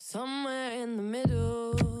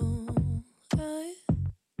middle. I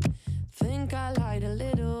think I lied a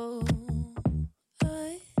little.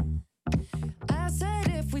 I said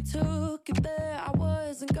if we took it there, I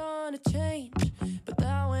wasn't gonna change, but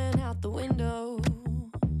that went out the window.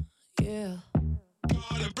 Yeah.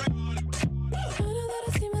 I know that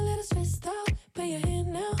I seem a little stressed out, but you're here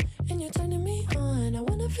now and you're turning me on. I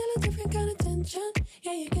wanna feel a different kind of tension.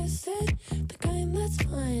 Yeah, you guessed it, the kind that's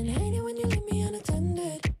fine. Hate it when you leave me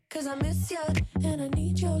unattended, cause I miss ya and I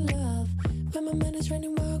need your love. When my mind is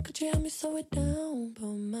running wild, could you help me slow it down? Put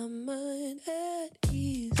my mind at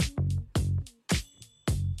ease.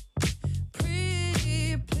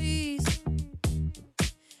 Pretty please,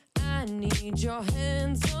 I need your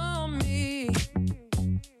hands on me.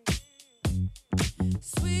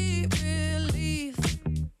 Sweet relief,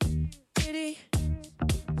 pretty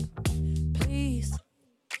please,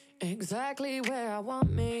 exactly where I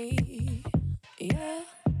want me. Yeah,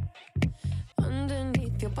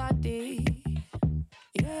 underneath your body.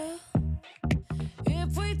 Yeah,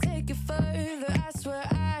 if we take it further, I swear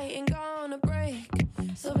I ain't gonna break.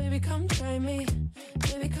 So baby, come try me.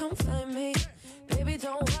 Baby, come find me. Baby,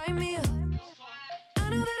 don't wind me up. I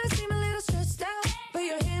know that I seem a little stressed out, but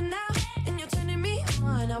you're here now and you're turning me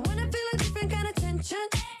on. I wanna feel a different kind of tension.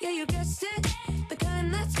 Yeah, you guessed it, the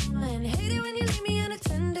kind that's fine. Hate it when you leave me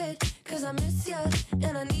unattended, cause I miss ya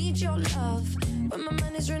and I need your love. When my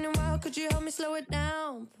mind is running wild, could you help me slow it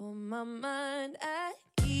down? Put my mind at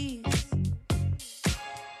ease.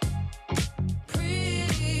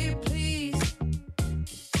 Pretty please,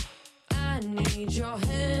 I need your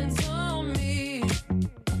hands on me.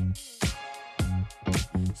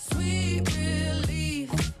 Sweet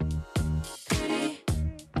relief, pretty,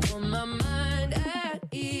 put my mind at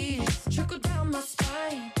ease. Trickle down my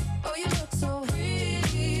spine, oh you look so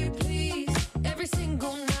pretty please. Every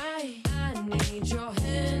single night, I need your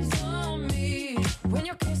hands on me. When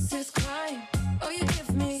your kisses climb, oh you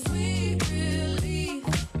give me sweet relief.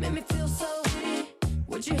 Make me feel so free,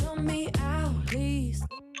 would you help me out please?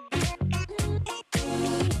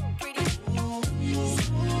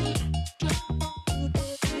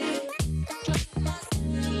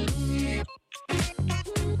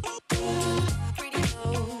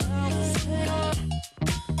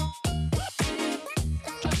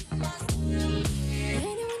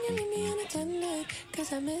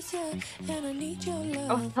 I miss you and I need your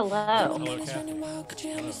love. Oh, hello. Hello, Kat. Could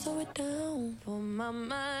you help me slow it down? Put my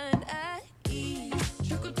mind at ease.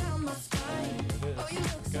 Trickle down my spine. Oh, you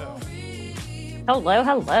look so pretty. Hello,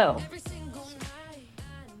 hello. Every single night.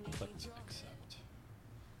 Let's accept.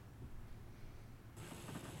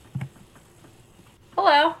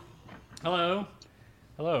 Hello. Hello.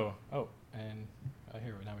 Hello. Oh, and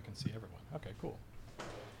here now we can see everyone. Okay, cool.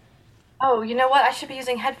 Oh, you know what? I should be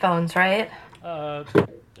using headphones, right?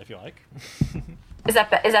 If you like. Is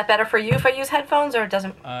that better for you if I use headphones, or it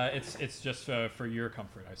doesn't? It's just for your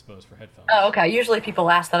comfort, I suppose, for headphones. Oh, okay. Usually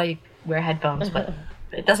people ask that I wear headphones, but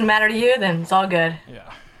if it doesn't matter to you, then it's all good.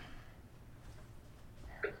 Yeah.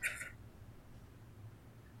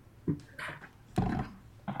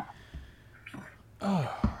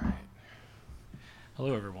 Oh, all right.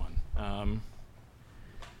 Hello, everyone.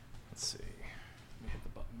 Let's see. Let me hit the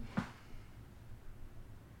button.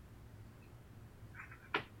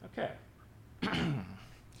 Okay.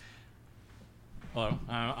 Hello,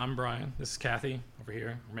 I'm Brian. This is Kathy over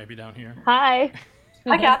here, or maybe down here. Hi.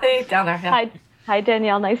 Hi, Kathy. Down there. Yeah. Hi,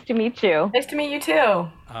 Danielle. Nice to meet you. Nice to meet you too.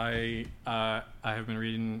 I have been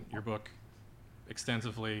reading your book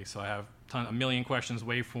extensively, so I have a million questions,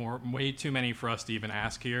 way too many for us to even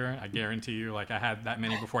ask here. I guarantee you, like I had that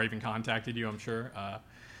many before I even contacted you, I'm sure.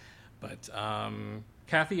 But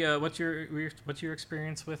Kathy, what's your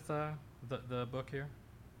experience with the book here?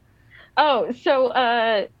 Oh, so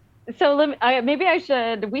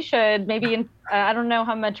we should maybe I don't know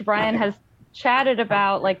how much Brian has chatted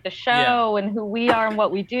about like the show and who we are and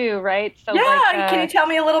what we do, right? So yeah, can you tell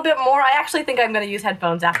me a little bit more? I actually think I'm going to use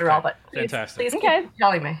headphones after all, but please keep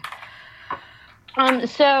telling me.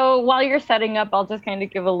 So while you're setting up, I'll just kind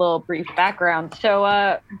of give a little brief background.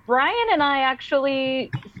 So Brian and I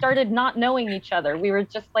actually started not knowing each other. We were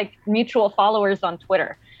just like mutual followers on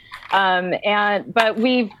Twitter. But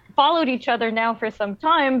we've followed each other now for some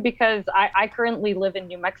time because I currently live in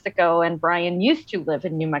New Mexico and Brian used to live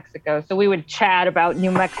in New Mexico. So we would chat about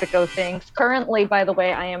New Mexico things. Currently, by the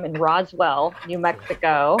way, I am in Roswell, New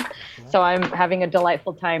Mexico. So I'm having a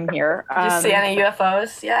delightful time here. Did you see any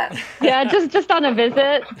UFOs yet? Yeah, just on a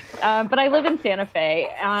visit. But I live in Santa Fe.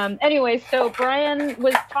 Anyway, so Brian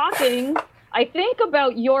was talking, I think,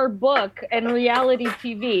 about your book and reality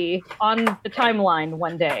TV on the timeline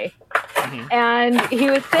one day. And he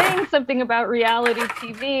was saying something about reality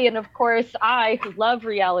TV. And of course, I, who love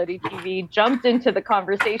reality TV, jumped into the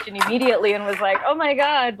conversation immediately and was like, oh my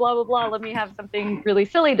God, blah, blah, blah. Let me have something really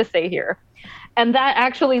silly to say here. And that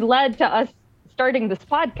actually led to us starting this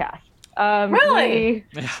podcast. Really?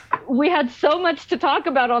 We had so much to talk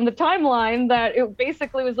about on the timeline that it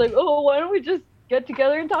basically was like, oh, why don't we just get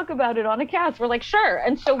together and talk about it on a cast? We're like, sure.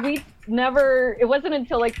 And so it wasn't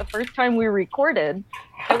until like the first time we recorded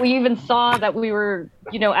that we even saw that we were,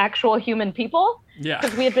 actual human people. Yeah.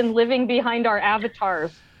 Because we had been living behind our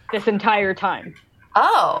avatars this entire time.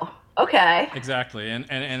 Oh, okay. Exactly. And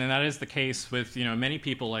that is the case with, many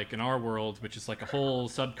people like in our world, which is like a whole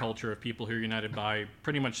subculture of people who are united by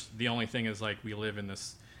pretty much the only thing is like we live in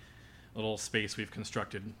this little space we've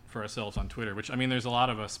constructed for ourselves on Twitter, which, I mean, there's a lot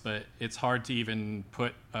of us, but it's hard to even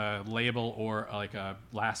put a label or like a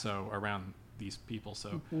lasso around these people.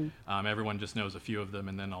 So everyone just knows a few of them,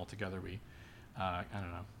 and then all together we, I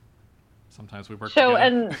don't know, sometimes we work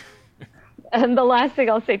together. And the last thing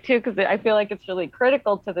I'll say too, because I feel like it's really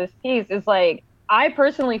critical to this piece, is like, I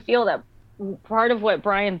personally feel that part of what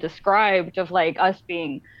Brian described of like us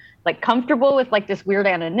being like comfortable with like this weird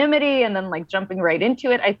anonymity and then like jumping right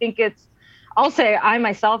into it. I think I'll say I'm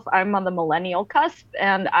on the millennial cusp,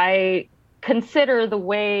 and I consider the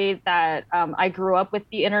way that I grew up with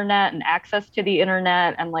the internet and access to the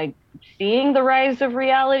internet and like seeing the rise of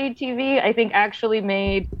reality TV, I think actually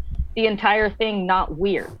made the entire thing not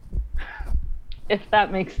weird, if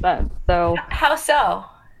that makes sense. So how so?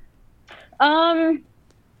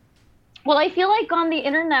 Well, I feel like on the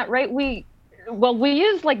internet, right, we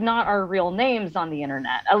use like not our real names on the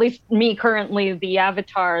internet. At least me currently, the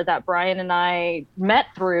avatar that Brian and I met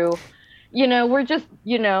through, we're just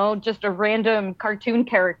a random cartoon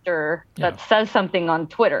character that says something on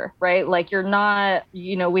Twitter, right? Like you're not,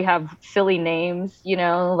 we have silly names,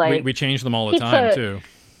 like we change them all the time too.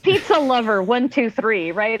 Pizza lover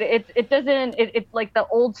 123, right? It's like the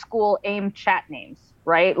old school AIM chat names,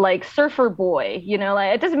 right? Like surfer boy,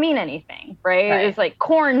 like it doesn't mean anything, right? It's like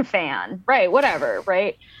corn fan, right? Whatever,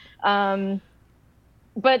 right?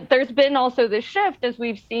 But there's been also this shift, as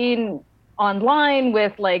we've seen online,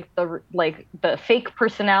 with like the fake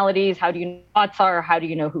personalities. How do you know who bots are? How do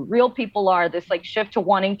you know who real people are? This like shift to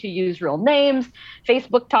wanting to use real names.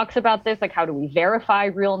 Facebook talks about this, like how do we verify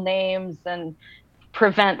real names and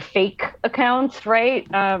prevent fake accounts, right?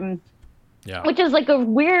 Which is like a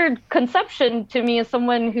weird conception to me as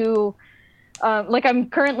someone who, I'm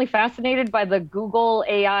currently fascinated by the Google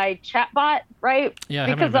AI chatbot, right? Yeah.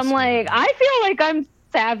 Because I'm like, I feel like I'm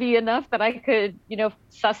savvy enough that I could,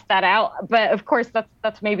 suss that out. But of course,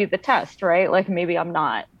 that's maybe the test, right? Like maybe I'm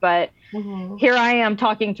not. But here I am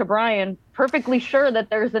talking to Brian, perfectly sure that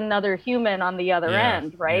there's another human on the other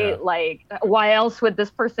end, right? Yeah. Like, why else would this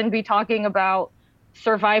person be talking about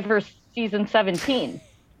Survivor season 17?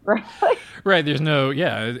 Right. There's no,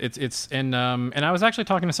 and I was actually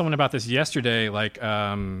talking to someone about this yesterday, like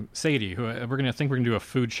Sadie, who we're going to do a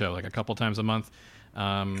food show like a couple times a month,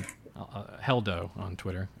 Heldo on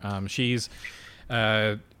Twitter. She's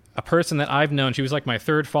a person that I've known. She was like my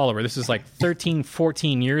third follower. This is like 13,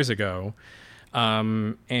 14 years ago.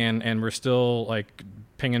 And we're still like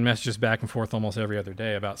pinging messages back and forth almost every other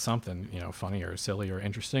day about something, funny or silly or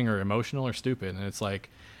interesting or emotional or stupid. And it's like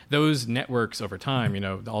those networks over time,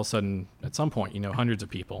 all of a sudden at some point, hundreds of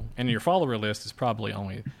people, and your follower list is probably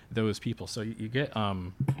only those people. So you get, I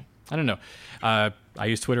don't know. I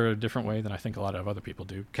use Twitter a different way than I think a lot of other people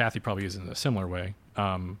do. Kathy probably uses it in a similar way.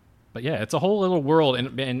 But yeah, it's a whole little world,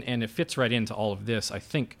 and it fits right into all of this, I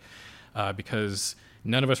think, because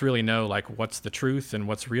none of us really know like what's the truth and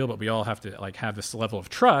what's real, but we all have to like have this level of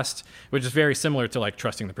trust, which is very similar to like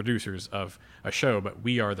trusting the producers of a show, but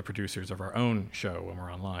we are the producers of our own show when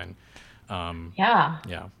we're online.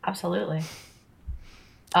 Yeah, absolutely.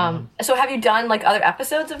 So have you done like other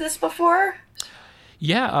episodes of this before?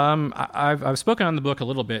 Yeah, I've spoken on the book a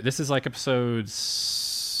little bit. This is like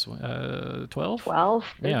episodes 12? 13.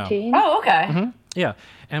 Yeah. Oh, okay. Mm-hmm. Yeah,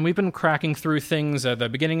 and we've been cracking through things. At the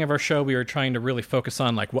beginning of our show, we were trying to really focus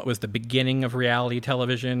on like what was the beginning of reality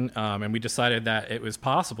television, and we decided that it was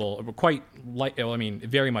possible, it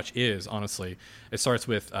very much is, honestly. It starts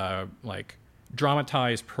with like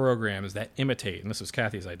dramatized programs that imitate, and this was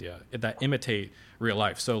Kathy's idea, that imitate real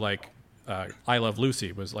life. So like I Love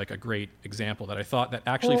Lucy was like a great example that I thought that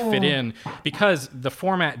actually fit in because the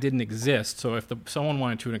format didn't exist. So if someone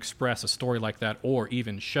wanted to express a story like that or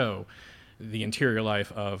even show the interior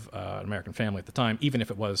life of an American family at the time, even if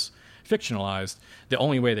it was fictionalized, the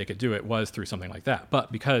only way they could do it was through something like that.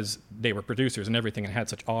 But because they were producers and everything and had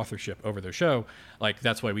such authorship over their show, like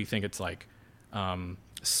that's why we think it's like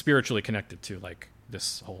spiritually connected to like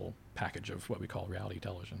this whole package of what we call reality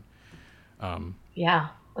television. Yeah,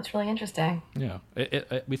 that's really interesting. Yeah,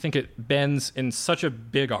 we think it bends in such a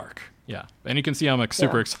big arc. Yeah, and you can see I'm like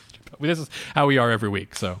super excited. This is how we are every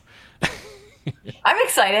week. So I'm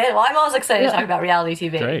excited. Well, I'm always excited to talk about reality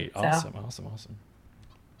TV. Great, so. awesome.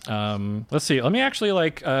 Let's see. Let me actually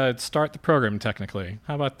start the program technically.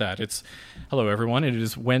 How about that? Hello everyone. It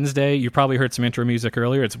is Wednesday. You probably heard some intro music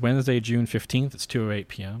earlier. It's Wednesday, June 15th. It's 2:08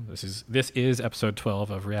 p.m. This is episode 12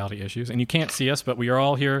 of Reality Issues, and you can't see us, but we are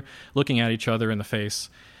all here looking at each other in the face,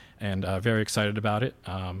 and very excited about it.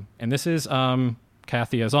 And this is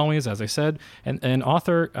Kathy, as always, as I said, and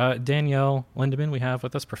author Danielle Lindemann. We have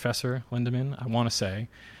with us Professor Lindemann. I want to say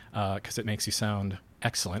because it makes you sound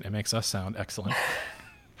excellent. It makes us sound excellent.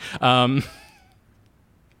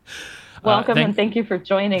 Welcome and thank you for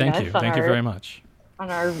joining us. Thank you very much. On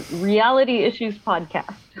our Reality Issues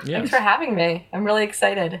podcast. Yes. Thanks for having me. I'm really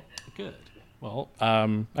excited. Good. Well,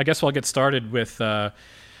 I guess I'll get started with, I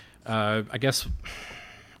guess,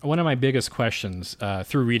 one of my biggest questions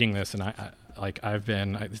through reading this, and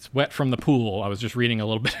it's wet from the pool. I was just reading a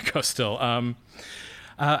little bit ago still.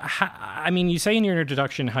 You say in your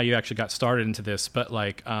introduction how you actually got started into this, but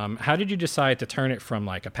how did you decide to turn it from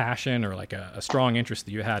like a passion or like a strong interest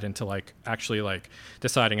that you had into like actually like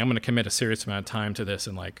deciding I'm going to commit a serious amount of time to this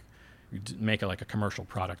and like make a commercial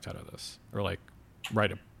product out of this or like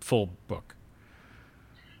write a full book?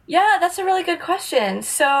 Yeah, that's a really good question.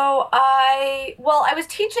 So I was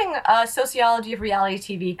teaching a sociology of reality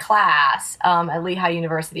TV class at Lehigh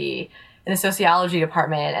University in the sociology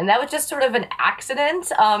department. And that was just sort of an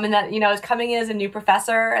accident. And that, I was coming in as a new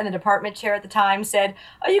professor, and the department chair at the time said,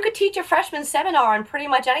 oh, you could teach a freshman seminar on pretty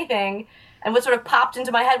much anything. And what sort of popped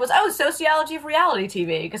into my head was, sociology of reality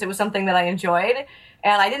TV, because it was something that I enjoyed.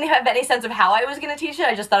 And I didn't have any sense of how I was going to teach it.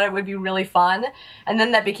 I just thought it would be really fun. And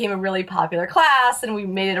then that became a really popular class, and we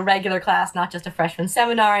made it a regular class, not just a freshman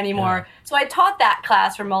seminar anymore. Yeah. So I taught that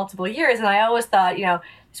class for multiple years, and I always thought,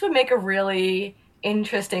 this would make a really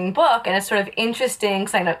interesting book and a sort of interesting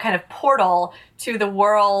kind of portal to the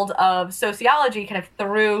world of sociology kind of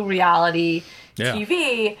through reality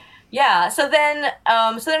TV. Yeah. So then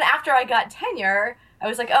after I got tenure, I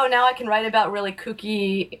was like, oh, now I can write about really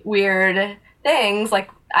kooky, weird things.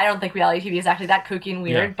 Like, I don't think reality TV is actually that kooky and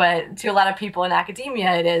weird, but to a lot of people in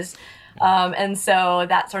academia, it is. And so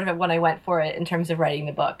that's sort of when I went for it in terms of writing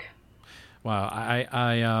the book.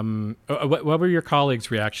 Wow. What were your colleagues'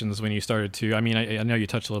 reactions when you started to, I know you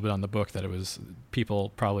touched a little bit on the book that people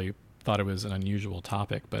probably thought it was an unusual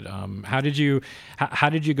topic, but how did you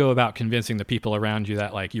go about convincing the people around you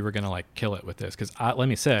that like you were going to like kill it with this? Because let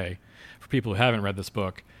me say, for people who haven't read this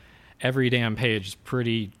book, every damn page is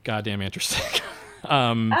pretty goddamn interesting.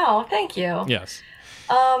 Oh, thank you. Yes.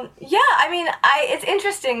 It's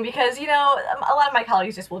interesting because, a lot of my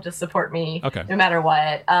colleagues will support me no matter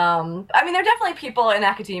what. There are definitely people in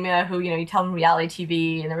academia who, you tell them reality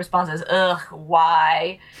TV and the response is, ugh,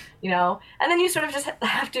 why? And then you sort of just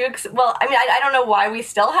have to, I don't know why we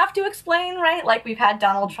still have to explain, right? Like we've had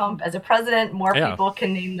Donald Trump as a president. More people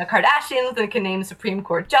can name the Kardashians than can name Supreme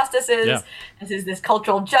Court justices. Yeah. This is this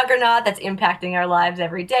cultural juggernaut that's impacting our lives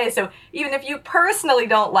every day. So even if you personally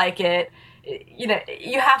don't like it,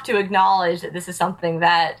 you have to acknowledge that this is something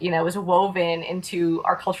that, is woven into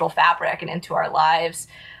our cultural fabric and into our lives.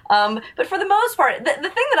 But for the most part, the thing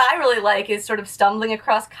that I really like is sort of stumbling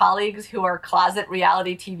across colleagues who are closet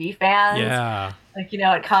reality TV fans. Yeah. Like,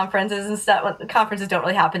 at conferences and stuff. Well, conferences don't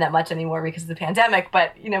really happen that much anymore because of the pandemic.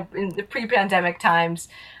 But, in the pre-pandemic times,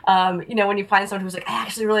 when you find someone who's like, I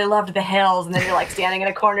actually really loved The Hills. And then you're like standing in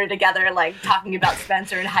a corner together, like talking about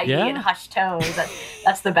Spencer and Heidi in hushed tones.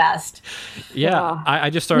 That's the best. Yeah. I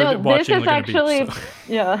just started watching. This is actually,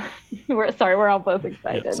 we're all both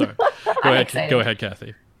excited. Yeah, sorry. Go ahead,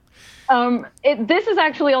 Kathy. This has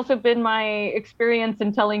actually also been my experience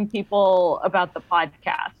in telling people about the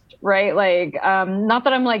podcast, right? Like, not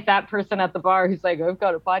that I'm like that person at the bar who's like, I've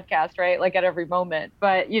got a podcast, right? Like at every moment,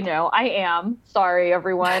 but I am. Sorry,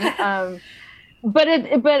 everyone.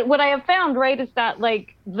 But what I have found, right, is that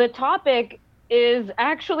like the topic is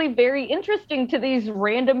actually very interesting to these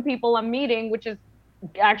random people I'm meeting, which is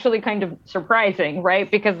actually kind of surprising,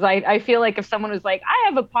 right? Because I feel like if someone was like, I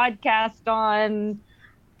have a podcast on,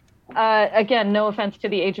 again, no offense to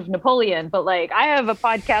the age of Napoleon, but like I have a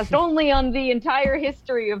podcast only on the entire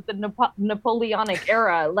history of the Napoleonic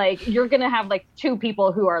era. Like you're going to have like two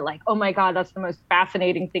people who are like, oh my God, that's the most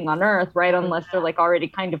fascinating thing on earth, right? Unless they're like already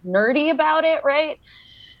kind of nerdy about it, right?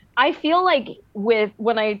 I feel like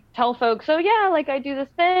when I tell folks, oh yeah, like I do this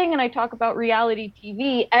thing and I talk about reality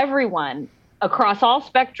TV, everyone across all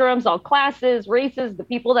spectrums, all classes, races. The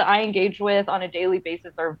people that I engage with on a daily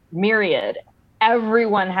basis are myriad.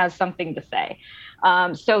 Everyone has something to say.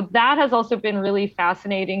 So that has also been really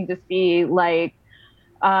fascinating to see, like,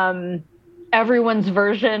 everyone's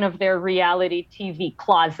version of their reality TV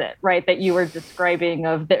closet, right? That you were describing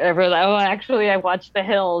of oh, actually I watch The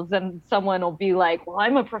Hills, and someone will be like, well,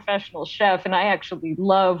 I'm a professional chef and I actually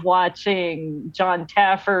love watching John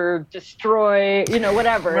Taffer destroy,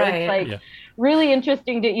 whatever. Right. It's like really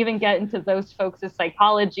interesting to even get into those folks'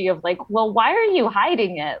 psychology of like, well, why are you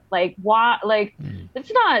hiding it? Like, why, like,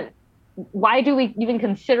 it's not, why do we even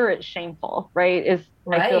consider it shameful, right?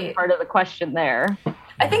 I feel part of the question there.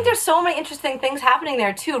 I think there's so many interesting things happening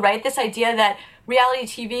there too, right? This idea that reality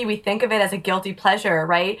TV, we think of it as a guilty pleasure,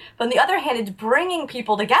 right? But on the other hand, it's bringing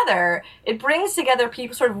people together. It brings together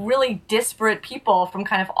people, sort of really disparate people from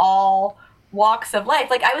kind of all walks of life.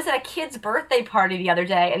 Like, I was at a kid's birthday party the other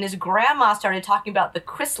day, and his grandma started talking about the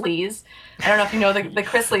Chrisleys. I don't know if you know the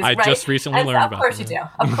Chrisleys, right? I just recently learned about them. Of course you do.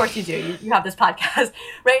 Of course you do. You have this podcast,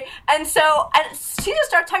 right? And so she just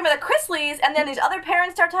started talking about the Chrisleys, and then these other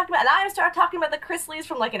parents started talking about, and I started talking about the Chrisleys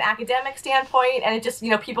from like an academic standpoint, and it just,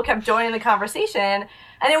 people kept joining the conversation, and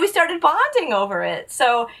then we started bonding over it.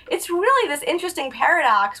 So it's really this interesting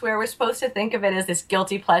paradox where we're supposed to think of it as this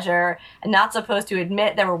guilty pleasure and not supposed to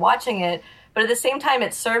admit that we're watching it. But at the same time,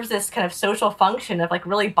 it serves this kind of social function of like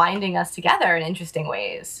really binding us together in interesting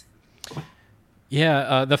ways.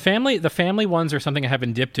 Yeah, the family ones are something I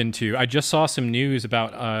haven't dipped into. I just saw some news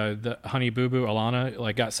about the Honey Boo Boo Alana,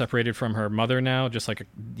 like, got separated from her mother now, just like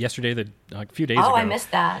yesterday, a few days ago. Oh, I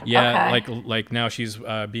missed that. Yeah, okay. like now she's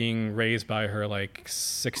being raised by her like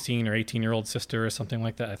 16 or 18-year-old sister or something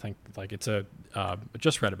like that. I think like it's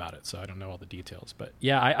just read about it, so I don't know all the details. But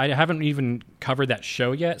yeah, I haven't even covered that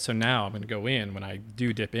show yet. So now I'm going to go in when I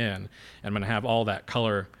do dip in, and I'm going to have all that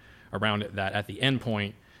color around it. That at the end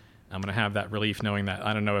point, I'm going to have that relief knowing that,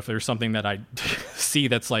 I don't know, if there's something that I see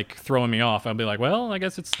that's like throwing me off, I'll be like, well, I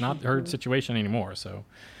guess it's not her situation anymore. So,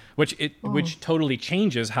 which totally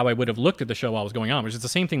changes how I would have looked at the show while it was going on, which is the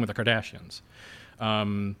same thing with the Kardashians,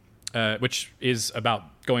 which is about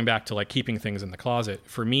going back to like keeping things in the closet.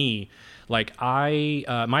 For me, like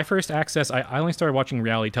my first access, I only started watching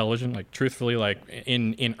reality television, like truthfully, like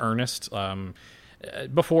in earnest,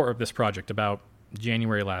 before this project, about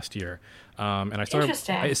January last year. And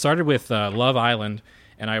I started with Love Island,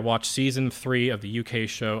 and I watched season 3 of the UK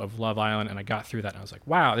show of Love Island, and I got through that, and I was like,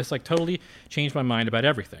 wow, this like totally changed my mind about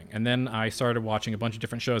everything. And then I started watching a bunch of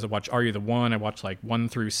different shows. I watched Are You the One? I watched like 1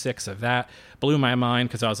 through 6 of that. Blew my mind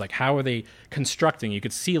because I was like, how are they constructing? You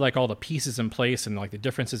could see like all the pieces in place and like the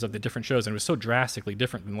differences of the different shows, and it was so drastically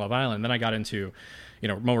different than Love Island. Then I got into,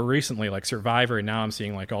 more recently like Survivor, and now I'm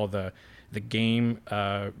seeing like all the game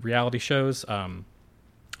reality shows.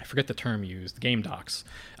 I forget the term used, game docs.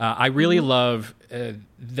 I really love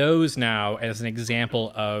those now as an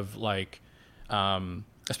example of like,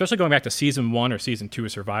 especially going back to season 1 or season 2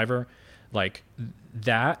 of Survivor, like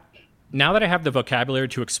that. Now that I have the vocabulary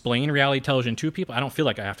to explain reality television to people, I don't feel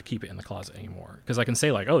like I have to keep it in the closet anymore, because I can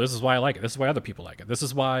say like, oh, this is why I like it. This is why other people like it. This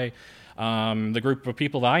is why the group of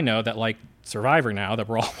people that I know that like Survivor now, that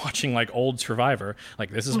we're all watching like old Survivor, like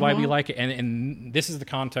this is why we like it, and this is the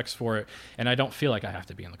context for it, and I don't feel like I have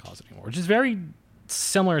to be in the closet anymore, which is very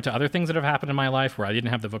similar to other things that have happened in my life where I didn't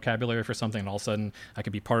have the vocabulary for something, and all of a sudden I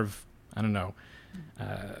could be part of, I don't know,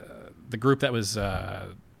 the group that was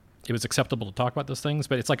it was acceptable to talk about those things.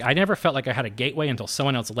 But it's like I never felt like I had a gateway until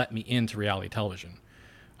someone else let me into reality television.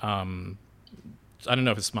 I don't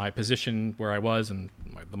know if it's my position where I was and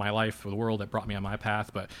my life or the world that brought me on my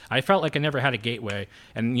path, but I felt like I never had a gateway.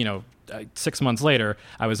 And, 6 months later,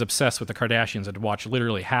 I was obsessed with the Kardashians. I'd watched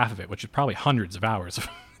literally half of it, which is probably hundreds of hours of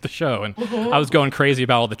the show. And I was going crazy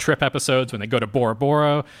about all the trip episodes when they go to Bora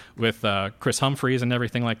Bora with Chris Humphries and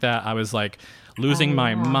everything like that. I was like losing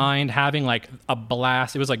my mind, having like a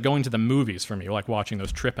blast. It was like going to the movies for me, like watching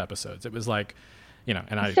those trip episodes. It was like,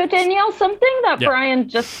 So Danielle, something that Brian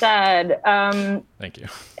just said. Thank you.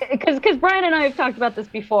 Because Brian and I have talked about this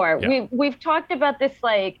before. Yeah. We've talked about this,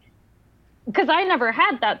 like, because I never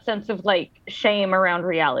had that sense of like shame around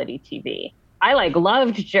reality TV. I like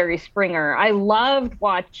loved Jerry Springer. I loved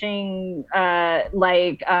watching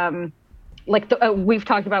we've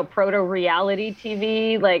talked about proto-reality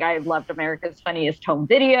TV. Like, I loved America's Funniest Home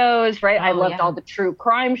Videos, right? I loved all the true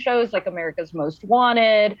crime shows, like America's Most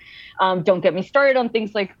Wanted. Don't get me started on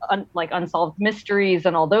things like Unsolved Mysteries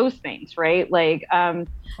and all those things, right? Like,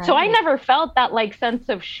 so I never felt that like sense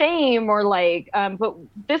of shame or like, but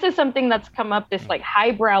this is something that's come up, this like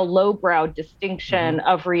highbrow, lowbrow distinction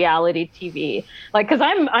of reality TV. Like, cause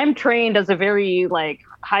I'm trained as a very like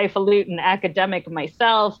highfalutin academic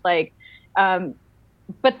myself, like,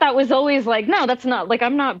 but that was always like, no, that's not like,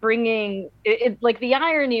 I'm not bringing it. Like the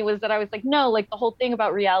irony was that I was like, no, like the whole thing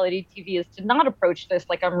about reality TV is to not approach this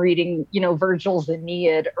like I'm reading, Virgil's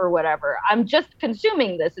Aeneid or whatever. I'm just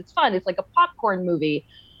consuming this. It's fun. It's like a popcorn movie.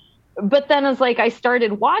 But then as like I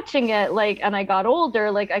started watching it, like, and I got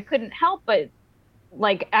older, like I couldn't help but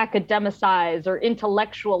like academicize or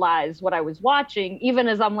intellectualize what I was watching, even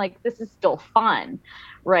as I'm like, this is still fun,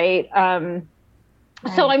 right?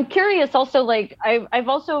 So I'm curious also, like, I've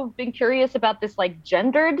also been curious about this, like,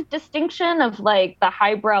 gendered distinction of, like, the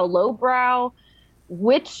highbrow, lowbrow,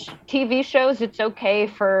 which TV shows it's okay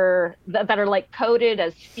for, that are, like, coded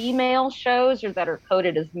as female shows or that are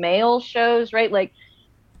coded as male shows, right? Like,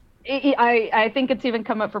 I think it's even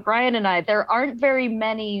come up for Brian and I, there aren't very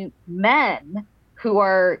many men who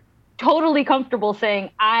are totally comfortable saying,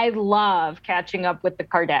 I love Catching Up with the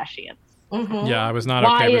Kardashians. Mm-hmm. Yeah, I was not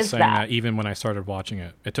okay with saying that even when I started watching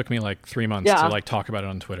it. It took me like 3 months to like talk about it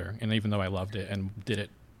on Twitter. And even though I loved it and did it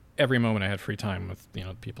every moment I had free time with,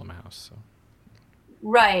 people in my house. So.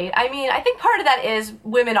 Right. I mean, I think part of that is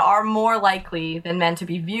women are more likely than men to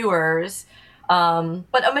be viewers.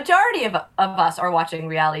 But a majority of us are watching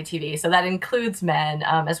reality TV, so that includes men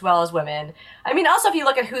as well as women. I mean, also, if you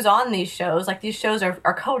look at who's on these shows, like these shows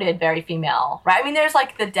are coded very female, right? I mean, there's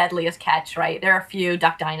like The Deadliest Catch, right? There are a few,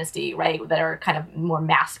 Duck Dynasty, right, that are kind of more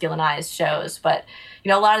masculinized shows, but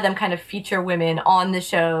a lot of them kind of feature women on the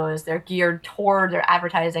shows. They're geared toward their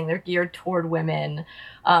advertising. They're geared toward women.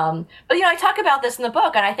 But I talk about this in the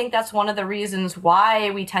book, and I think that's one of the reasons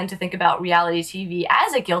why we tend to think about reality TV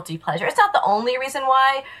as a guilty pleasure. It's not the only reason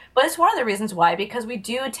why, but it's one of the reasons why, because we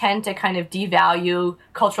do tend to kind of devalue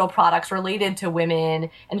cultural products related to women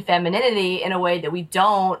and femininity in a way that we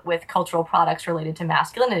don't with cultural products related to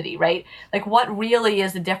masculinity, right? Like, what really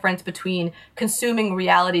is the difference between consuming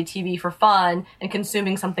reality TV for fun and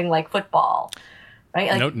consuming something like football,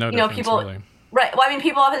 right? Like, no difference, people really. Right. Well, I mean,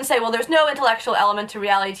 people often say, well, there's no intellectual element to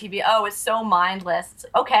reality TV. Oh, it's so mindless. It's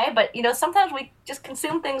okay, but, sometimes we just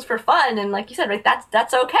consume things for fun. And like you said, right,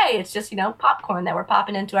 that's okay. It's just, popcorn that we're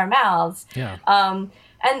popping into our mouths. Yeah. And,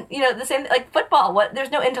 the same, like football, there's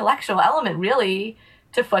no intellectual element really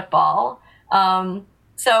to football.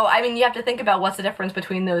 So, I mean, you have to think about what's the difference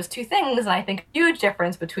between those two things. And I think a huge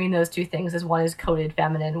difference between those two things is one is coded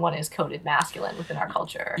feminine, one is coded masculine within our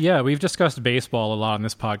culture. Yeah, we've discussed baseball a lot on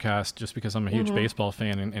this podcast just because I'm a huge baseball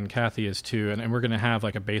fan, and Kathy is too. And we're going to have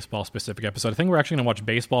like a baseball specific episode. I think we're actually going to watch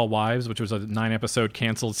Baseball Wives, which was a 9-episode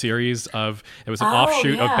canceled series it was an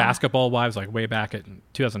offshoot of Basketball Wives, like way back in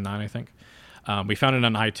 2009, I think. We found it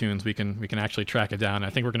on iTunes. We can actually track it down.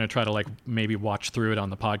 I think we're going to try to like maybe watch through it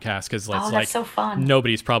on the podcast because it's like so fun.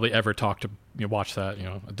 Nobody's probably ever talked to watch that,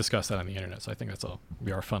 discuss that on the internet. So I think that'll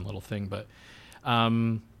be our fun little thing. But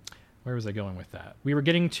where was I going with that? We were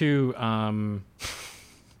getting to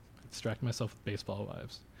distract myself with Baseball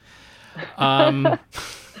Wives.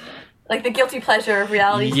 Like the guilty pleasure of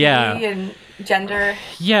reality TV and gender.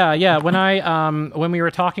 Yeah. When we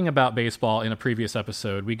were talking about baseball in a previous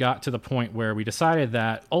episode, we got to the point where we decided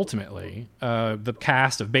that ultimately the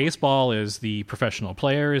cast of baseball is the professional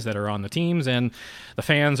players that are on the teams, and the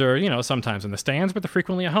fans are, sometimes in the stands, but they're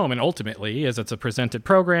frequently at home. And ultimately, as it's a presented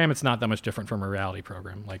program, it's not that much different from a reality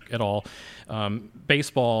program, like at all.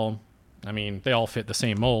 Baseball, I mean, they all fit the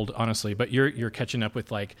same mold, honestly, but you're catching up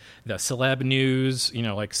with like the celeb news,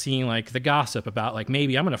 like seeing like the gossip about like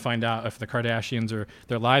maybe I'm going to find out if the Kardashians or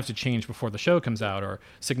their lives have changed before the show comes out or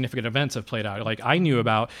significant events have played out. Like I knew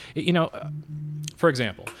about, for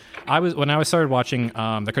example, when I started watching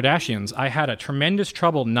the Kardashians, I had a tremendous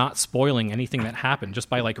trouble not spoiling anything that happened just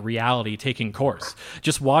by like reality taking course.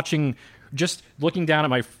 Just looking down at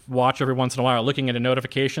my watch every once in a while, looking at a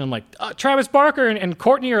notification, I'm like, Travis Barker and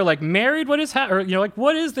Courtney are like married. What is like,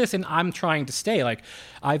 what is this? And I'm trying to stay. Like,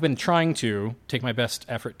 I've been trying to take my best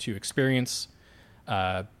effort to experience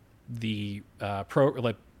the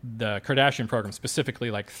Kardashian program specifically,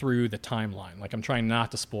 like through the timeline. Like, I'm trying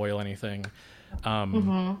not to spoil anything,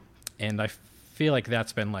 and I feel like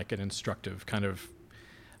that's been like an instructive kind of.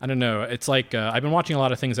 I don't know. It's like I've been watching a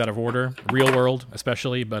lot of things out of order, Real World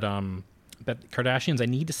especially, but Kardashians I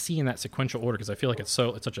need to see in that sequential order because I feel like it's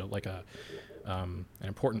such a an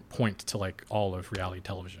important point to like all of reality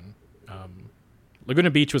television.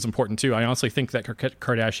 Laguna Beach was important too. I honestly think that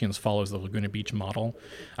Kardashians follows the Laguna Beach model.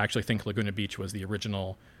 I actually think Laguna Beach was the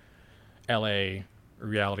original LA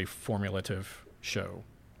reality formulative show.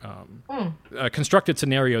 Constructed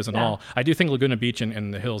scenarios and all. I do think Laguna Beach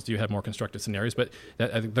and the Hills do have more constructed scenarios, but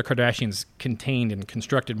the Kardashians contained and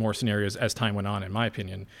constructed more scenarios as time went on, in my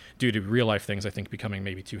opinion, due to real life things I think becoming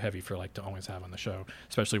maybe too heavy for like to always have on the show.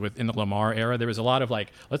 Especially in the Lamar era, there was a lot of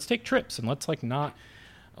like, let's take trips and let's like not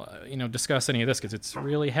discuss any of this because it's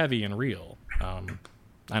really heavy and real.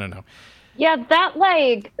 I don't know. Yeah,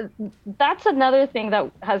 that's another thing that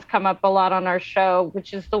has come up a lot on our show,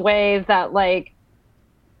 which is the way that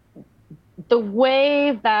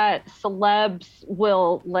celebs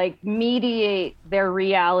will like mediate their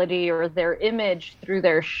reality or their image through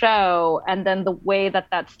their show, and then the way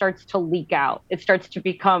that starts to leak out. It starts to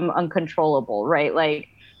become uncontrollable, right? Like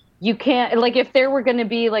you can't, like if there were going to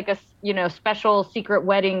be like a special secret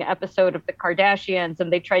wedding episode of the Kardashians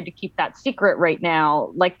and they tried to keep that secret right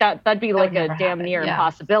now, like that'd be like a damn near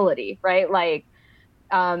impossibility, right? Like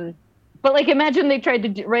but like imagine they tried to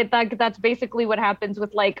do, right, that's basically what happens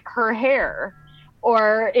with like her hair,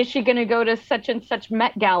 or is she going to go to such and such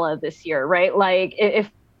Met Gala this year, right? Like if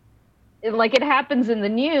like it happens in the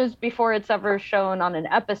news before it's ever shown on an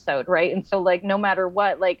episode, right? And so like no matter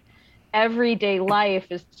what, like everyday life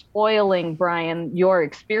is spoiling, Brian, your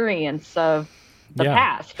experience of the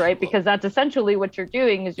past, right? Because that's essentially what you're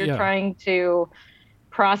doing is you're trying to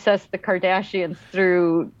process the Kardashians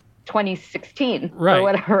through 2016 or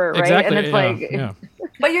whatever, right? Exactly. And it's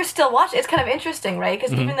but you're still watching. It's kind of interesting, right?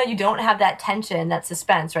 Because even though you don't have that tension, that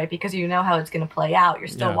suspense, right? Because you know how it's going to play out, you're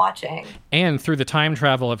still watching. And through the time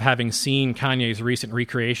travel of having seen Kanye's recent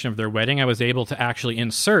recreation of their wedding, I was able to actually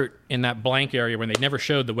insert in that blank area when they never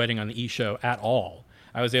showed the wedding on the E! Show at all.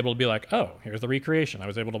 I was able to be like, oh, here's the recreation. I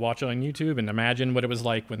was able to watch it on YouTube and imagine what it was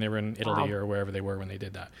like when they were in Italy or wherever they were when they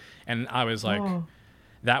did that. And I was like...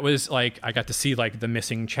 That was like, I got to see like the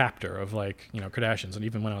missing chapter of like, Kardashians. And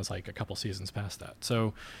even when I was like a couple seasons past that.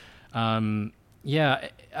 So,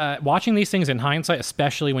 watching these things in hindsight,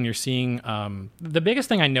 especially when you're seeing, the biggest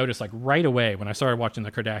thing I noticed like right away when I started watching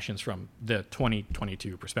the Kardashians from the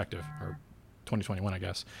 2022 perspective, or 2021, I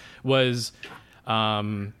guess, was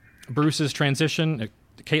Bruce's transition,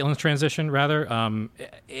 Caitlyn's transition rather.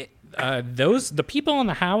 The people in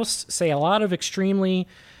the house say a lot of extremely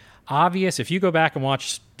obvious. If you go back and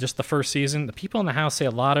watch just the first season, the people in the house say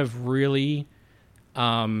a lot of really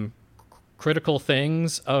critical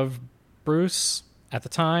things of Bruce at the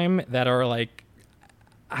time that are like,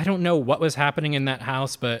 I don't know what was happening in that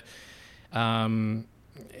house, but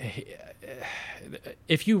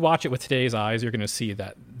if you watch it with today's eyes, you're going to see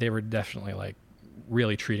that they were definitely like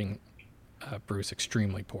really treating Bruce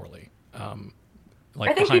extremely poorly.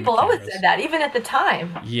 I think people always said that, even at the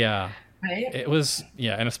time. Yeah. Right? It was,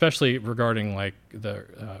 and especially regarding like the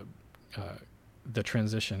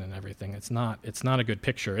transition and everything. It's not a good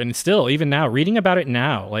picture. And still, even now, reading about it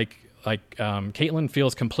now, like Caitlyn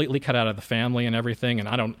feels completely cut out of the family and everything. And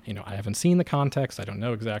I don't, I haven't seen the context. I don't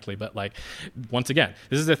know exactly, but like, once again,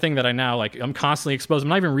 this is the thing that I now like. I'm constantly exposed. I'm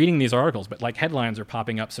not even reading these articles, but like headlines are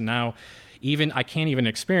popping up. So now, I can't even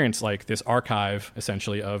experience like this archive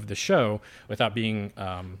essentially of the show without being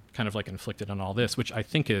kind of like inflicted on all this, which I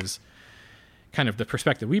think is kind of the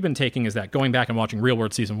perspective we've been taking, is that going back and watching Real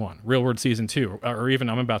World Season 1, Real World Season 2, or even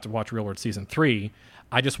I'm about to watch Real World Season 3.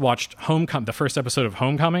 I just watched the first episode of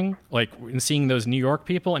Homecoming, like, and seeing those New York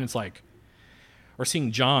people, and it's like, or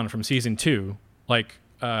seeing John from Season 2, like,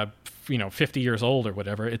 50 years old or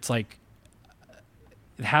whatever. It's like,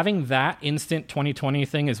 having that instant 2020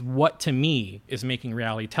 thing is what, to me, is making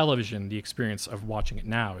reality television, the experience of watching it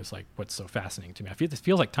now, is like what's so fascinating to me. It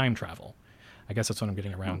feels like time travel. I guess that's what I'm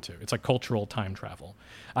getting around to. It's like cultural time travel.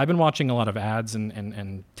 I've been watching a lot of ads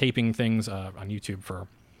and taping things on YouTube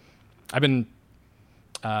I've been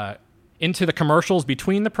into the commercials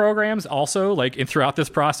between the programs also, like throughout this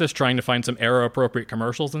process, trying to find some era appropriate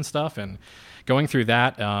commercials and stuff, and going through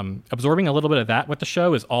that, absorbing a little bit of that with the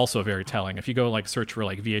show is also very telling. If you go like search for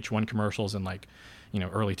like VH1 commercials in like,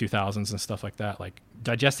 early 2000s and stuff like that, like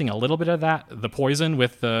digesting a little bit of that, the poison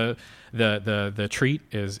with the treat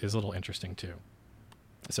is a little interesting too.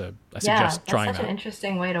 So I suggest trying that. That's such an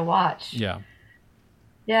interesting way to watch. Yeah.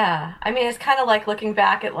 Yeah. I mean, it's kind of like looking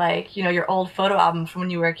back at like, your old photo albums from when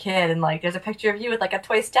you were a kid, and like there's a picture of you with like a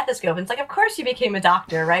toy stethoscope, and it's like, of course you became a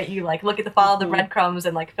doctor, right? You like look at follow the breadcrumbs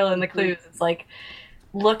and like fill in the clues. It's like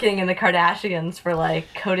looking in the Kardashians for like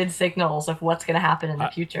coded signals of what's going to happen in the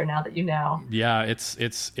future now that you know. Yeah, it's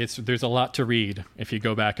there's a lot to read. If you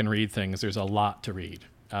go back and read things, there's a lot to read.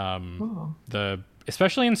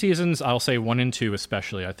 Especially in seasons, I'll say 1 and 2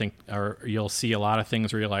 especially, I think, or you'll see a lot of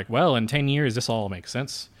things where you're like, well, in 10 years, this all makes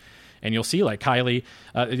sense. And you'll see like Kylie,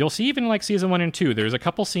 you'll see even like season 1 and 2, there's a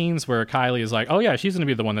couple scenes where Kylie is like, oh yeah, she's going to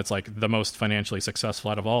be the one that's like the most financially successful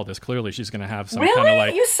out of all of this. Clearly she's going to have some kind of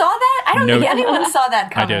like... You saw that? I don't think anyone saw that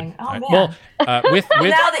coming. I did. Oh, man. Well, with now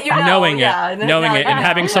that you know, knowing it, and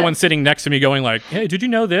having someone sitting next to me going like, hey, did you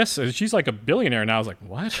know this? And she's like a billionaire. And I was like,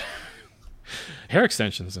 what? Hair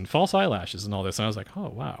extensions and false eyelashes and all this, and I was like, "Oh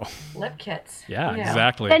wow, lip kits." Yeah,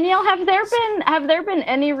 exactly. Danielle, have there been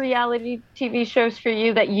any reality TV shows for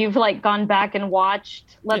you that you've like gone back and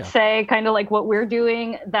watched? Let's say, kind of like what we're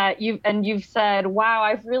doing, that you've said, "Wow,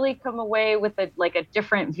 I've really come away with a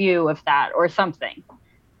different view of that," or something.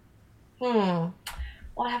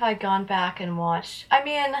 What have I gone back and watched? I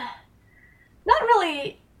mean, not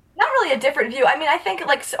really a different view. I mean, I think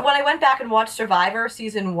like when I went back and watched Survivor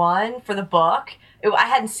season 1 for the book, I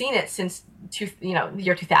hadn't seen it since the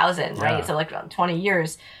year 2000, right? Yeah. So like 20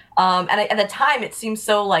 years. And at the time, it seemed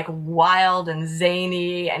so like wild and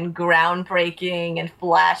zany and groundbreaking and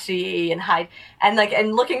flashy and high.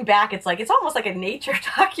 And looking back, it's almost like a nature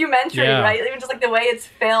documentary, right? Even just like the way it's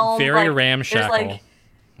filmed, very like, ramshackle.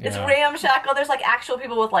 It's ramshackle. There's like actual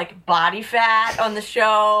people with like body fat on the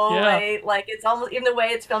show, right? Like it's almost, even the way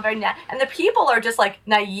it's filmed, very and the people are just like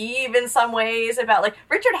naive in some ways about like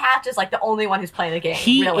Richard Hatch is like the only one who's playing the game,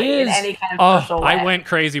 in any kind of social way. I went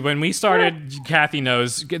crazy when we started. Kathy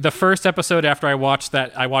knows the first episode after I watched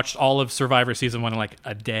that. I watched all of Survivor season 1 in like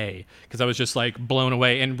a day because I was just like blown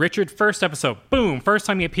away. And Richard, first episode, boom, first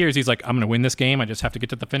time he appears, he's like, "I'm going to win this game. I just have to get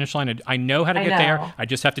to the finish line. I know how to get there. I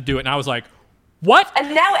just have to do it." And I was like, what?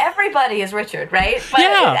 And now everybody is Richard, right? But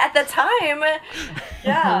at the time,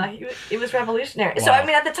 it was revolutionary. Wow. So, I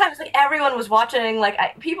mean, at the time, it's like everyone was watching.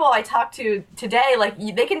 Like, people I talk to today, like,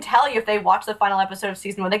 they can tell you if they watched the final episode of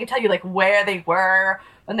season 1, they can tell you, like, where they were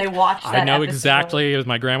when they watched that episode. Exactly. It was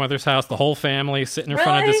my grandmother's house, the whole family sitting in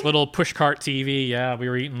front of this little pushcart TV. Yeah, we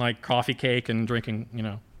were eating, like, coffee cake and drinking,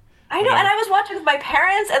 I know, and I was watching with my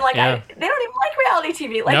parents, and like they don't even like reality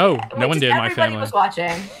TV. Like, no one did in my family. Everybody was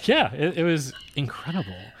watching. Yeah, it was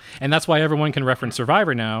incredible, and that's why everyone can reference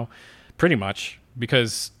Survivor now, pretty much,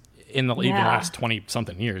 because in the last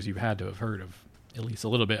 20-something years, you've had to have heard of at least a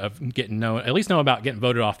little bit of know about getting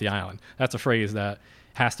voted off the island. That's a phrase that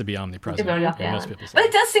has to be omnipresent. Most people say. But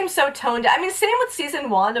it does seem so toned down. I mean, same with season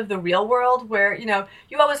 1 of The Real World, where,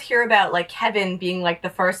 you always hear about, like, Kevin being, like, the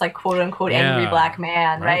first, like, quote-unquote angry black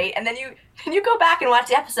man, right? And then you go back and watch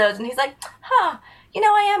the episodes, and he's like,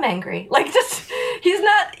 I am angry. Like, just, he's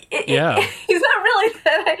not really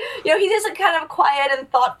that, he isn't kind of quiet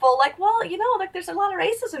and thoughtful, like, well, like, there's a lot of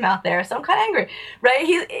racism out there, so I'm kind of angry, right?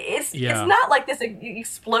 It's not like this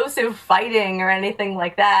explosive fighting or anything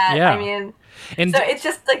like that. I mean... And so it's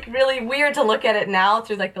just like really weird to look at it now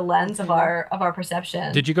through like the lens of our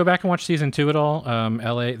perception. Did you go back and watch season 2 at all?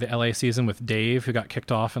 The LA season with Dave, who got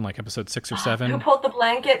kicked off in like episode 6 or 7. Who pulled the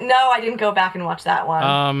blanket? No, I didn't go back and watch that one.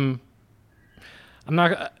 I'm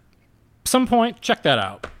not. Some point, check that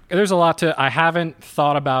out. There's a lot to. I haven't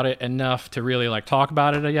thought about it enough to really like talk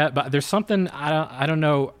about it yet. But there's something I don't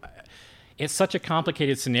know. It's such a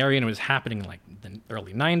complicated scenario, and it was happening like the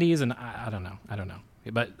early '90s, and I don't know.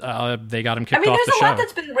 But they got him kicked off the show. There's a lot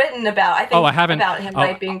that's been written about. I think about him,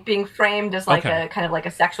 right, being framed as like a kind of like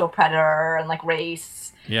a sexual predator and like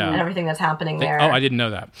race and everything that's happening there. I didn't know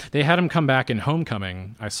that. They had him come back in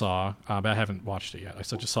Homecoming. I saw, but I haven't watched it yet. I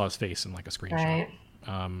just saw his face in like a screenshot.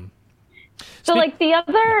 Right. So like the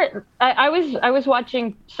other, I was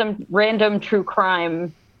watching some random true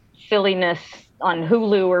crime silliness on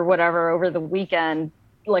Hulu or whatever over the weekend,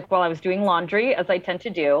 like while I was doing laundry, as I tend to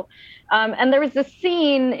do. And there was a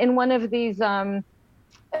scene in one of these, I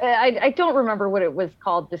don't remember what it was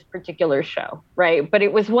called, this particular show, right? But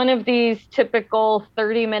it was one of these typical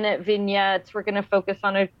 30-minute vignettes. We're going to focus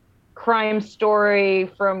on a crime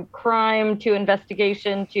story, from crime to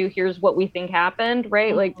investigation to here's what we think happened, right?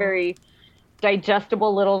 Mm-hmm. Like very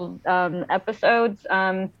digestible little episodes.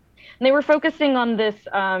 And they were focusing on this,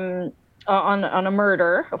 on a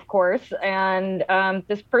murder, of course. And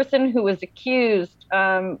this person who was accused,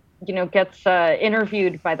 gets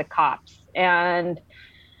interviewed by the cops, and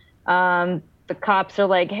the cops are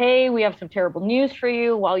like, hey, we have some terrible news for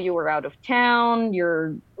you. While you were out of town,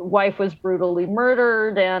 your wife was brutally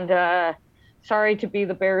murdered, and sorry to be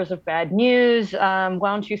the bearers of bad news. Why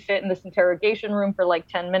don't you sit in this interrogation room for like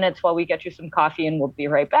 10 minutes while we get you some coffee, and we'll be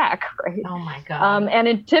right back, right? Oh my God. And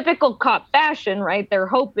in typical cop fashion, right, they're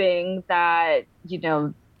hoping that,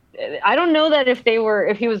 I don't know that if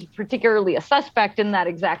he was particularly a suspect in that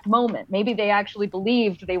exact moment. Maybe they actually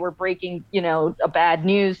believed they were breaking, a bad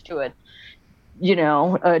news to a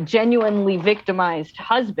genuinely victimized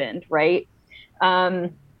husband, right?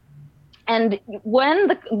 And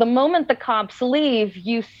when the moment the cops leave,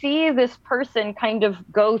 you see this person kind of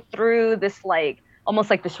go through this almost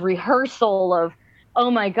like this rehearsal of,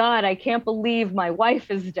 oh my God, I can't believe my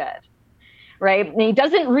wife is dead. Right. And he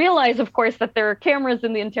doesn't realize, of course, that there are cameras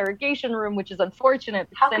in the interrogation room, which is unfortunate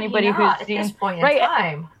because anybody who's seen at this point in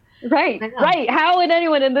time. Right. How would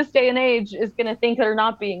anyone in this day and age is going to think they're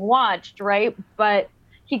not being watched? Right. But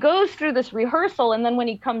he goes through this rehearsal, and then when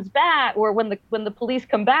he comes back, or when the police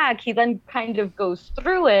come back, he then kind of goes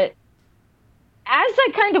through it. As I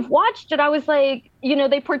kind of watched it, I was like,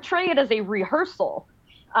 they portray it as a rehearsal.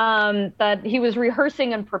 That he was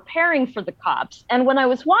rehearsing and preparing for the cops. And when I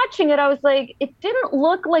was watching it, I was like, it didn't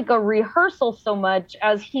look like a rehearsal so much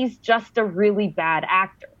as he's just a really bad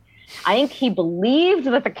actor. I think he believed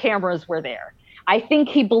that the cameras were there. I think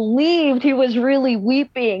he believed he was really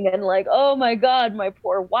weeping and like, oh my God, my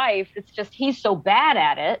poor wife. It's just he's so bad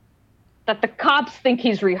at it that the cops think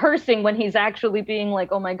he's rehearsing when he's actually being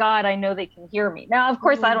like, oh my God, I know they can hear me. Now, of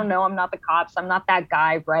course, I don't know. I'm not the cops. I'm not that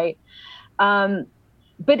guy, right?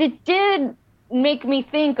 But it did make me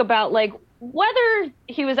think about whether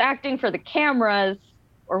he was acting for the cameras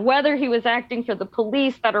or whether he was acting for the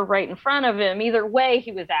police that are right in front of him. Either way,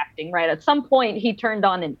 he was acting, right? At some point, he turned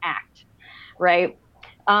on an act, right?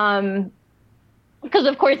 Because,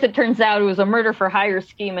 of course, it turns out it was a murder for hire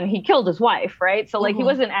scheme and he killed his wife, right? So, he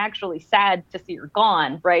wasn't actually sad to see her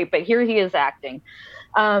gone, right? But here he is acting.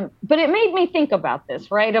 But it made me think about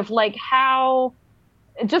this, right? Of how...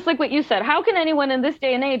 Just like what you said, how can anyone in this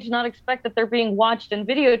day and age not expect that they're being watched and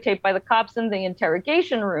videotaped by the cops in the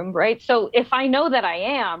interrogation room, right? So if I know that I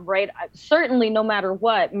am, right, certainly no matter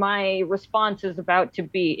what, my response is about to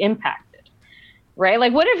be impacted,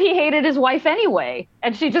 right? What if he hated his wife anyway,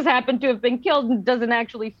 and she just happened to have been killed and doesn't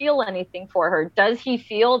actually feel anything for her? Does he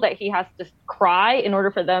feel that he has to cry in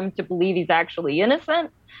order for them to believe he's actually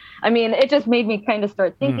innocent? I mean, it just made me kind of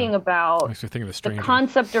start thinking about the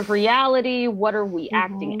concept of reality. What are we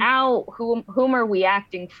acting out? Whom are we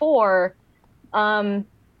acting for? And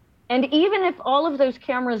even if all of those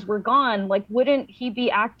cameras were gone, wouldn't he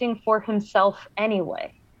be acting for himself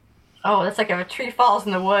anyway? Oh, that's like if a tree falls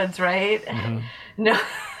in the woods, right? No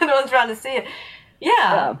one's around to see it.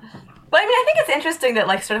 Yeah. But I mean, I think it's interesting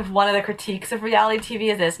that sort of one of the critiques of reality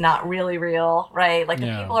TV is that it's not really real, right? The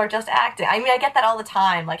people are just acting. I mean, I get that all the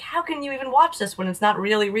time. How can you even watch this when it's not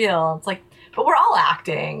really real? It's but we're all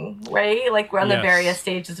acting, right? We're on the various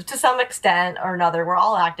stages, to some extent or another, we're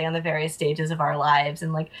all acting on the various stages of our lives.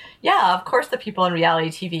 And of course the people in reality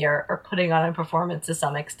TV are putting on a performance to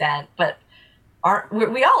some extent, but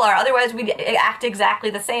we all are. Otherwise we'd act exactly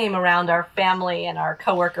the same around our family and our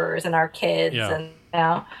coworkers and our kids and,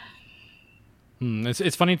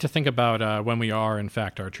 It's funny to think about when we are, in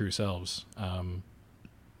fact, our true selves.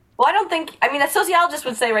 Well, I don't think... I mean, a sociologist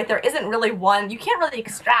would say, right, there isn't really one... You can't really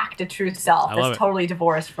extract a true self that's totally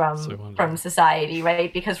divorced from society,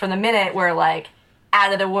 right? Because from the minute we're,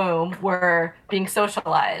 out of the womb, we're being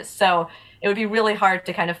socialized. So it would be really hard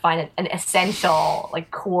to kind of find an essential,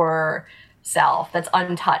 core self that's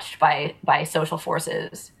untouched by social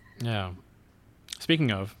forces. Yeah.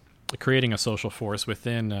 Speaking of... creating a social force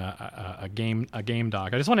within a game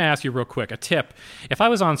doc. I just want to ask you real quick, a tip. If I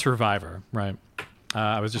was on Survivor, right,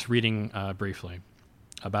 I was just reading briefly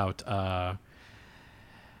about, I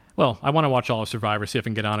want to watch all of Survivor, see if I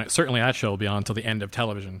can get on it. Certainly that show will be on until the end of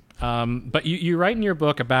television. But you write in your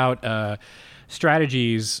book about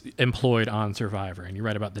strategies employed on Survivor, and you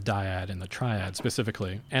write about the dyad and the triad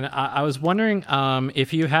specifically. And I was wondering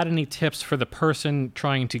if you had any tips for the person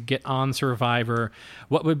trying to get on Survivor.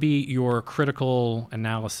 What would be your critical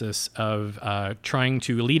analysis of trying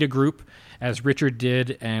to lead a group, as Richard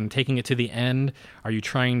did, and taking it to the end? Are you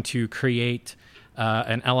trying to create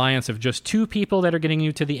an alliance of just 2 people that are getting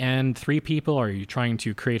you to the end, 3 people? Or are you trying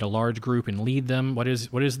to create a large group and lead them? What is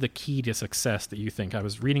the key to success that you think? I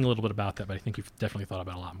was reading a little bit about that, but I think you've definitely thought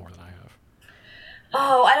about it a lot more than I have.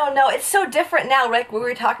 Oh, I don't know. It's so different now, right? What we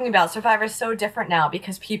were talking about, Survivor is so different now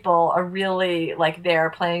because people are really they're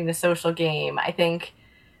playing the social game. I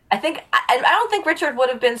don't think Richard would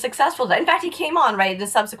have been successful. In fact, he came on, right, in the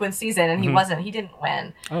subsequent season, and he didn't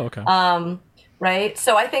win. Oh, okay. Right?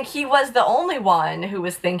 So I think he was the only one who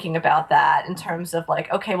was thinking about that in terms of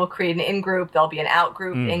okay, we'll create an in-group, there'll be an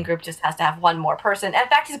out-group. The in-group just has to have one more person. In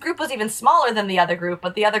fact, his group was even smaller than the other group,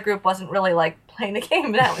 but the other group wasn't really playing the game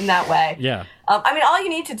in that way. Yeah. I mean, all you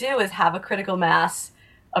need to do is have a critical mass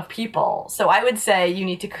of people. So I would say you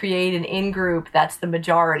need to create an in-group that's the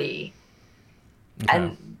majority. Okay.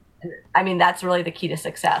 And I mean, that's really the key to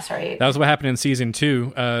success, right? That was what happened in season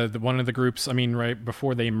 2. One of the groups, I mean, right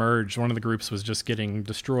before they merged, one of the groups was just getting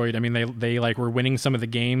destroyed. I mean, they like were winning some of the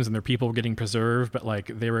games and their people were getting preserved, but like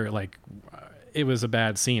they were like, it was a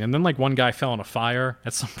bad scene. And then like one guy fell in a fire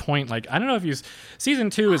at some point. Like, I don't know if you, season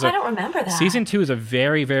 2 is I don't remember that. Season 2 is a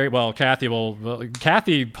very, very, well, Kathy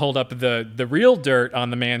pulled up the real dirt on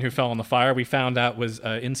the man who fell in the fire. We found out was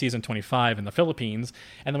in season 25 in the Philippines.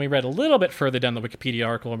 And then we read a little bit further down the Wikipedia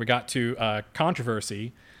article and we got to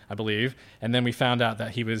controversy, I believe. And then we found out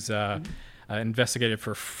that he was investigated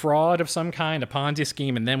for fraud of some kind, a Ponzi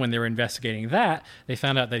scheme. And then when they were investigating that, they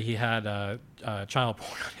found out that he had child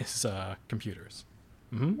porn on his computers.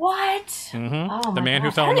 Mm-hmm. What? Mm-hmm. Oh the man gosh.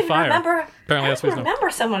 who fell in the fire. Apparently, I don't remember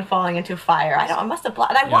someone falling into a fire. I must have.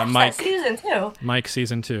 And I watched that season too. Mike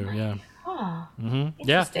season 2, yeah. Oh,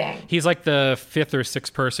 Interesting. Yeah, he's like the 5th or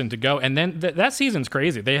 6th person to go, and then that season's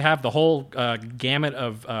crazy. They have the whole gamut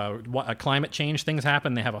of climate change things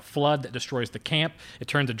happen. They have a flood that destroys the camp. It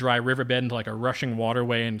turns a dry riverbed into like a rushing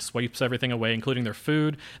waterway and sweeps everything away, including their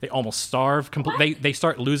food. They almost starve. They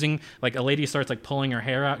start losing. Like a lady starts like pulling her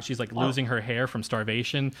hair out. She's like losing her hair from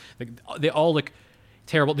starvation. They all look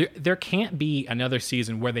terrible. There can't be another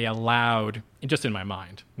season where they allowed, just in my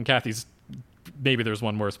mind, and Kathy's. Maybe there's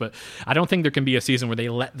one worse, but I don't think there can be a season where they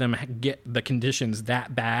let them get the conditions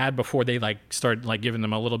that bad before they like start like giving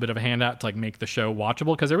them a little bit of a handout to like make the show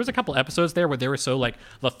watchable. Because there was a couple episodes there where they were so like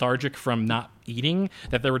lethargic from not eating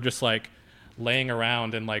that they were just like laying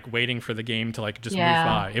around and like waiting for the game to like just move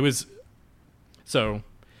by. It was so.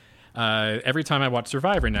 Every time I watch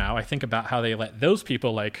Survivor now, I think about how they let those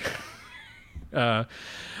people like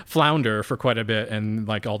flounder for quite a bit, and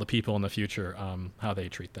like all the people in the future, how they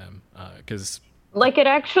treat them, because. Like, it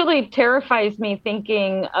actually terrifies me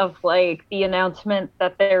thinking of, like, the announcement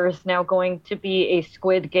that there is now going to be a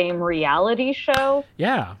Squid Game reality show.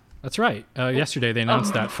 Yeah, that's right. Yesterday they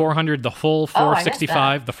announced that 400, the full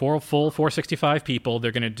 465, the full 465 people,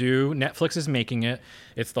 they're going to do, Netflix is making it.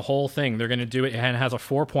 It's the whole thing. They're going to do it, and it has a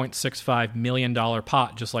 $4.65 million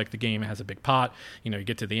pot, just like the game has a big pot. You know, you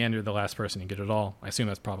get to the end, you're the last person, you get it all. I assume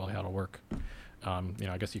that's probably how it'll work. I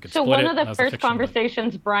guess you could split it. So one of the first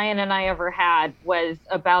conversations Brian and I ever had was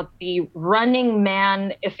about the Running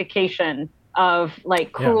Man-ification of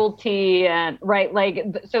like cruelty and right. Like,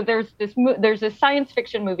 so there's a science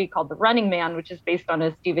fiction movie called The Running Man, which is based on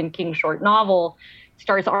a Stephen King short novel. It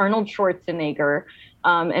stars Arnold Schwarzenegger.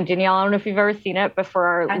 And Danielle, I don't know if you've ever seen it, but for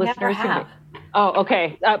our listeners oh,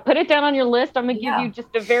 okay. Put it down on your list. I'm going to give you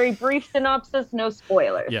just a very brief synopsis, no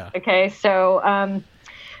spoilers. Yeah. Okay. So,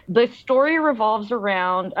 the story revolves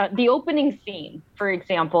around the opening scene, for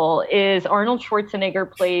example, is Arnold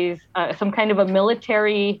Schwarzenegger plays some kind of a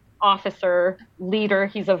military officer, leader.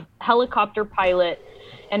 He's a helicopter pilot,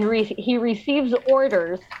 and he receives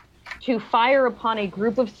orders to fire upon a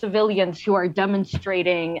group of civilians who are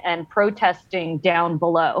demonstrating and protesting down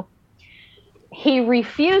below. He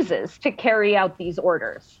refuses to carry out these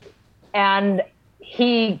orders, and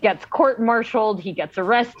he gets court-martialed, he gets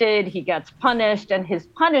arrested, he gets punished, and his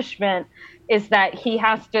punishment is that he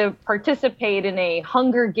has to participate in a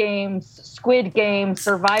Hunger Games, Squid Game,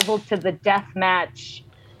 survival to the death match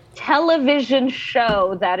television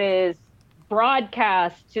show that is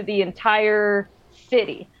broadcast to the entire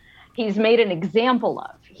city. He's made an example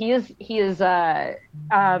of.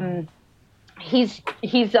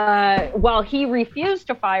 While he refused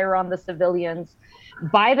to fire on the civilians,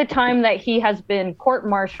 by the time that he has been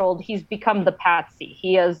court-martialed, he's become the patsy.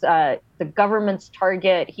 He is the government's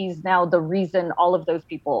target. He's now the reason all of those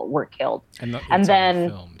people were killed. And then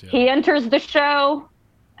filmed, he enters the show,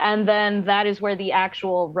 and then that is where the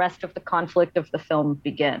actual rest of the conflict of the film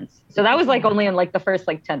begins. So that was like only in like the first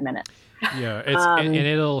like 10 minutes. Yeah, and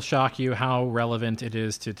it'll shock you how relevant it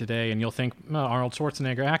is to today, and you'll think, Arnold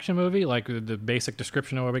Schwarzenegger action movie, like the basic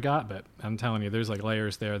description of what we got, but I'm telling you, there's like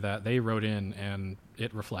layers there that they wrote in, and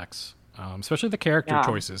it reflects, especially the character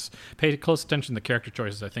choices. Pay close attention to the character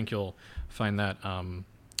choices. I think you'll find that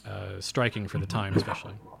striking for the time,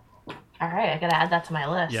 especially. All right, I gotta add that to my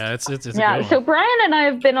list. Yeah, it's a good so one. Brian and I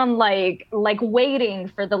have been on like waiting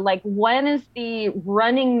for the when is the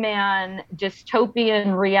Running Man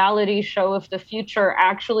dystopian reality show of the future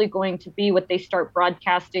actually going to be what they start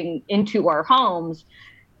broadcasting into our homes?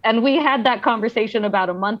 And we had that conversation about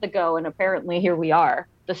a month ago, and apparently here we are,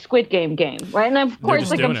 the Squid Game, right? And of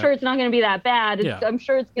course, I'm sure it's not going to be that bad. I'm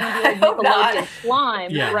sure it's going to be like Nickelodeon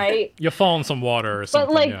slime, right? You'll fall in some water or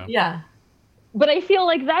something. But but I feel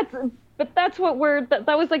like that's what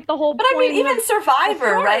that was like the whole point. But I mean, even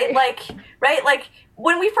Survivor, right? Like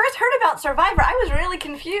when we first heard about Survivor, I was really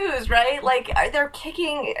confused, right? Like, they're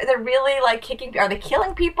really, like, kicking, are they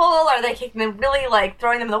killing people? Are they kicking them, really, like,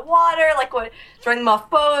 throwing them in the water? Like, what, throwing them off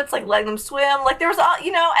boats, like, letting them swim? Like, there was all,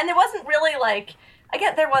 and there wasn't really, like, I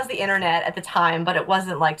get there was the internet at the time, but it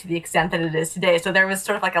wasn't, like, to the extent that it is today. So there was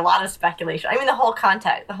sort of, like, a lot of speculation. I mean, the whole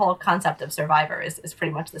concept of Survivor is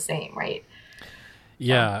pretty much the same, right?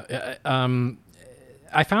 Yeah.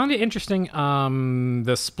 I found it interesting,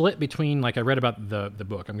 the split between, like, I read about the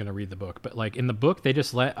book. I'm going to read the book. But, like, in the book, they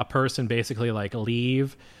just let a person basically, like,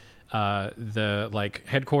 leave the, like,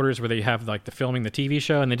 headquarters where they have, like, the filming the TV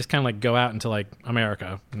show, and they just kind of, like, go out into, like,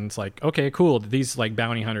 America. And it's like, okay, cool. These, like,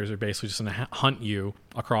 bounty hunters are basically just going to hunt you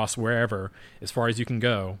across wherever as far as you can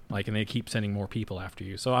go. Like, and they keep sending more people after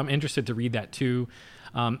you. So I'm interested to read that, too.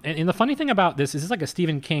 And the funny thing about this is it's like a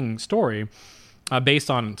Stephen King story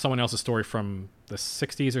based on someone else's story from the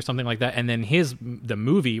 60s or something like that, and then the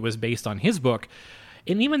movie was based on his book.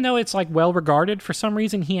 And even though it's, like, well regarded, for some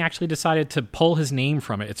reason he actually decided to pull his name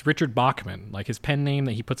from it. It's Richard Bachman, like his pen name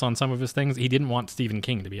that he puts on some of his things. He didn't want Stephen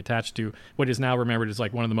King to be attached to what is now remembered as,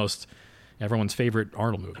 like, one of the most everyone's favorite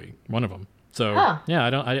Arnold movie, one of them. So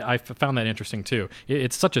yeah, I found that interesting too.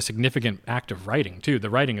 It's such a significant act of writing too. The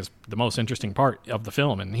writing is the most interesting part of the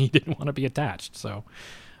film, and he didn't want to be attached. So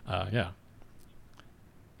yeah.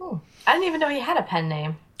 I didn't even know he had a pen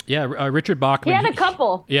name. Yeah, Richard Bachman. He had a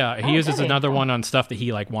couple. He uses another one on stuff that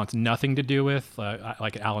he, like, wants nothing to do with,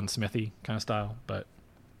 like Alan Smithy kind of style. But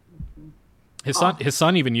his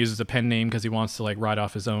son even uses a pen name because he wants to, like, write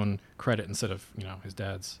off his own credit instead of, his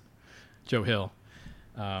dad's. Joe Hill.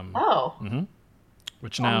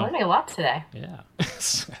 Which now I'm learning a lot today. Yeah,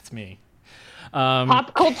 that's me.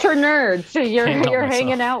 Pop culture nerd. So you're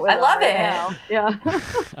hanging out with. I love it. Now. Yeah.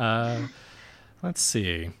 Let's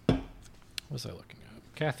see. What was I looking at?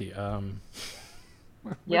 Kathy.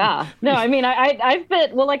 Yeah. No, I mean, I've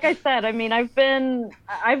been, well, like I said, I mean, I've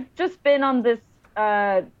just been on this,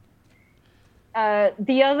 the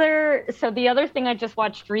other thing I just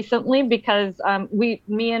watched recently, because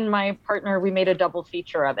me and my partner, we made a double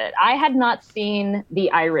feature of it. I had not seen The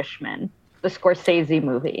Irishman, the Scorsese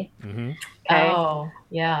movie. Mm-hmm. Okay? Oh,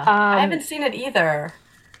 yeah. I haven't seen it either.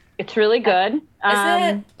 It's really good. Is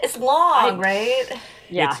it? It's long, right?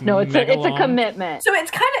 Yeah. It's it's a commitment. So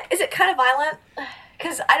is it kind of violent?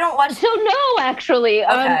 Because I don't watch. So no, actually.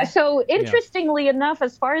 Okay. So interestingly enough,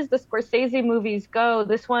 as far as the Scorsese movies go,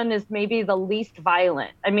 this one is maybe the least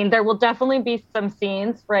violent. I mean, there will definitely be some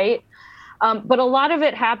scenes, right? But a lot of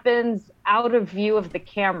it happens out of view of the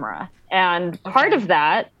camera. And part of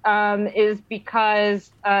that is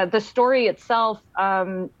because the story itself,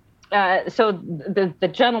 so the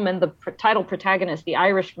gentleman, the title protagonist, the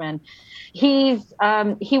Irishman, he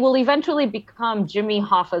will eventually become Jimmy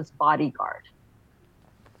Hoffa's bodyguard.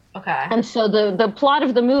 Okay. And so the plot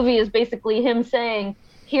of the movie is basically him saying,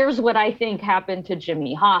 here's what I think happened to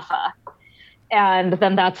Jimmy Hoffa. And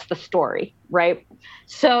then that's the story, right?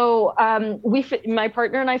 So my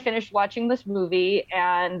partner and I finished watching this movie,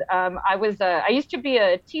 and I used to be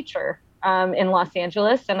a teacher in Los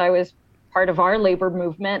Angeles, and I was part of our labor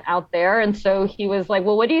movement out there. And so he was like,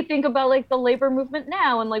 well, what do you think about, like, the labor movement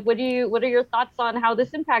now? And, like, what are your thoughts on how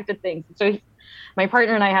this impacted things? So my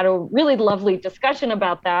partner and I had a really lovely discussion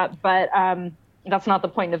about that, but that's not the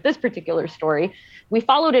point of this particular story. We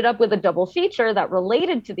followed it up with a double feature that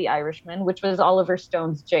related to The Irishman, which was Oliver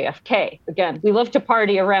Stone's JFK. Again, we love to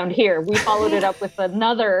party around here. We followed it up with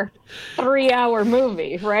another 3-hour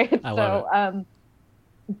movie, right? I love it.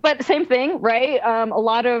 But same thing, right? A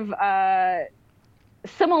lot of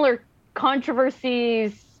similar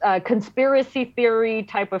controversies, conspiracy theory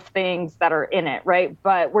type of things that are in it, right?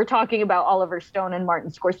 But we're talking about Oliver Stone and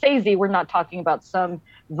Martin Scorsese. We're not talking about some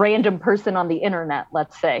random person on the internet,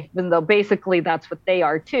 let's say, even though basically that's what they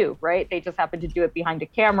are too, right? They just happen to do it behind a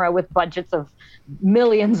camera with budgets of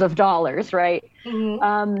millions of dollars, right?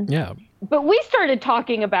 Mm-hmm. Yeah. But we started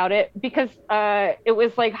talking about it because it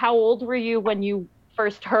was like, how old were you when you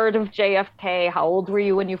first heard of JFK? How old were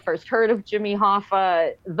you when you first heard of Jimmy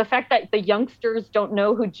Hoffa? The fact that the youngsters don't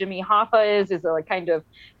know who Jimmy Hoffa is a kind of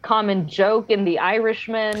common joke in The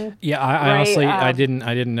Irishman. Yeah, I honestly, I didn't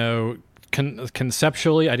know.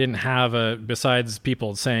 Conceptually, I didn't have besides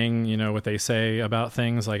people saying, what they say about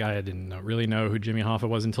things, like, I didn't really know who Jimmy Hoffa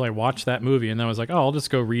was until I watched that movie. And then I was like, oh, I'll just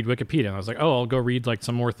go read Wikipedia. And I was like, oh, I'll go read, like,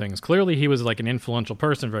 some more things. Clearly he was, like, an influential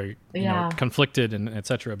person, very, conflicted and et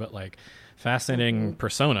cetera, but, like, fascinating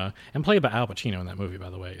persona. And played by Al Pacino in that movie, by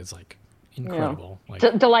the way, is, like, incredible. Yeah.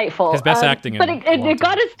 Like, delightful. His best acting. But it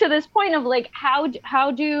got us to this point of, like, how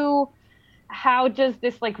does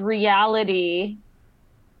this, like, reality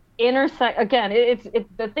intersect again. It's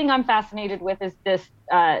the thing I'm fascinated with is this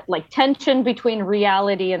like tension between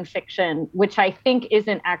reality and fiction, which I think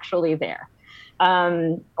isn't actually there,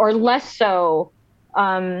 or less so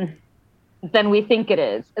than we think it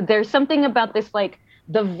is. There's something about this, like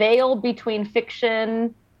the veil between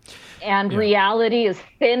fiction and reality is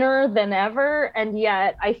thinner than ever, and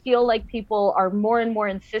yet I feel like people are more and more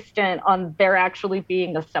insistent on there actually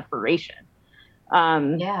being a separation.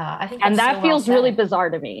 I think and that so feels well really bizarre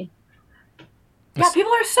to me. Yeah,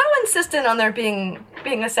 people are so insistent on there being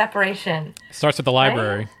a separation. Starts at the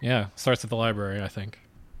library. Right? Yeah, starts at the library, I think.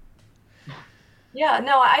 Yeah,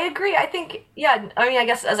 no, I agree. I think, I mean, I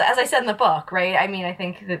guess as I said in the book, right? I mean, I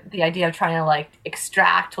think that the idea of trying to like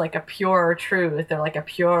extract like a pure truth or like a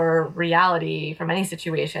pure reality from any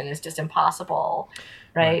situation is just impossible,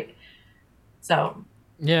 right? So,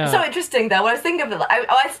 yeah. So interesting though. When I was thinking of it,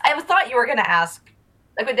 I thought you were going to ask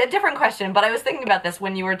like a different question, but I was thinking about this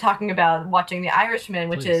when you were talking about watching The Irishman,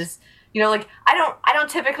 which is, you know, like I don't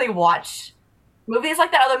typically watch movies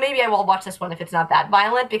like that, although maybe I will watch this one if it's not that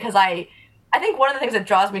violent, because I think one of the things that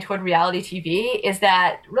draws me toward reality TV is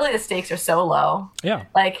that really the stakes are so low. Yeah.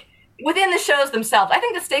 Like within the shows themselves, I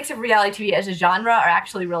think the stakes of reality TV as a genre are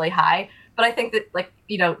actually really high. But I think that, like,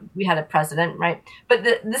 you know, we had a president, right? But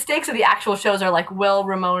the stakes of the actual shows are like, will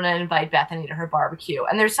Ramona invite Bethany to her barbecue?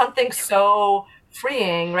 And there's something so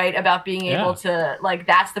freeing, right, about being able to, like,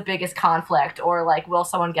 that's the biggest conflict, or like, will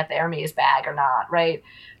someone get the Hermes bag or not, right?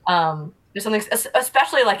 There's something,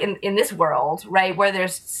 especially like in this world, right, where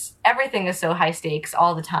there's everything is so high stakes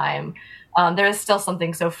all the time. There is still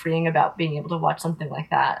something so freeing about being able to watch something like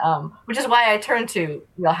that, which is why I turned to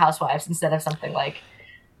Real Housewives instead of something like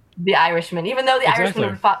The Irishman, even though The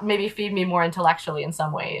Irishman would maybe feed me more intellectually in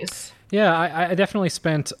some ways. Yeah, I definitely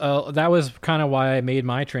spent, that was kind of why I made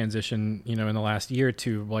my transition, you know, in the last year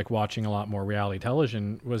to like watching a lot more reality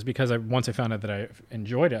television, was because once I found out that I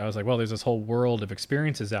enjoyed it, I was like, well, there's this whole world of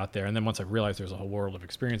experiences out there. And then once I realized there's a whole world of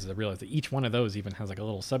experiences, I realized that each one of those even has like a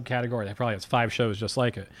little subcategory that probably has 5 shows just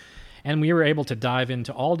like it. And we were able to dive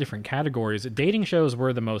into all different categories. Dating shows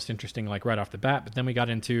were the most interesting, like right off the bat. But then we got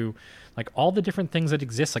into like all the different things that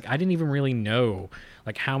exist. Like I didn't even really know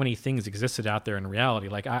like how many things existed out there in reality.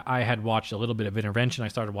 Like I had watched a little bit of Intervention. I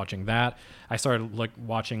started watching that. I started like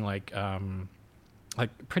watching like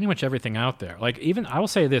pretty much everything out there. Like even I will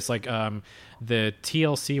say this, like the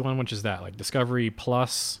TLC one, which is that like Discovery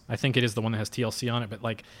Plus. I think it is the one that has TLC on it. But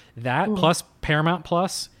like that plus Paramount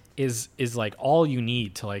Plus is like all you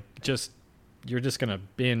need to like just, you're just gonna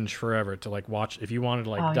binge forever to like watch if you wanted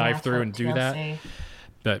to like dive through and do TLC. That.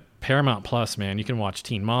 But Paramount Plus, man, you can watch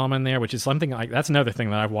Teen Mom in there, which is something like, that's another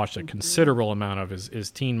thing that I've watched a considerable amount of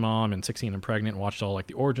is Teen Mom and 16 and Pregnant, and watched all like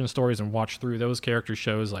the origin stories and watched through those character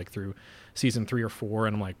shows like through season 3 or 4,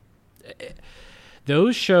 and I'm like,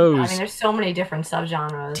 those shows. I mean, there's so many different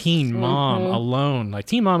subgenres. Teen Mom alone, like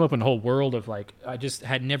Teen Mom opened a whole world of like I just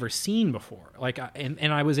had never seen before. Like,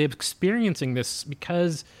 and I was experiencing this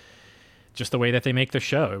because just the way that they make the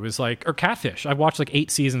show. It was like, or Catfish. I watched like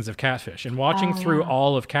 8 seasons of Catfish, and watching through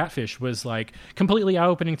all of Catfish was like completely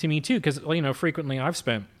eye-opening to me too. Because you know, frequently I've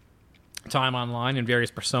spent time online in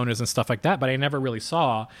various personas and stuff like that, but I never really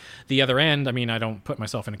saw the other end. I mean, I don't put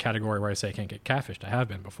myself in a category where I say I can't get catfished. I have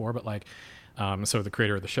been before, but like. So the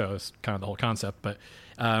creator of the show is kind of the whole concept, but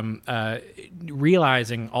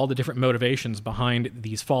realizing all the different motivations behind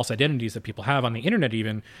these false identities that people have on the internet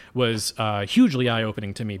even was hugely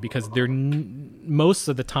eye-opening to me, because they're most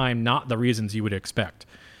of the time not the reasons you would expect,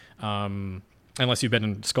 unless you've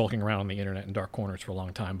been skulking around on the internet in dark corners for a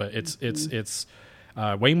long time. But it's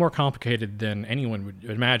way more complicated than anyone would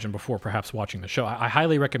imagine before perhaps watching the show. I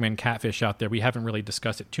highly recommend Catfish out there. We haven't really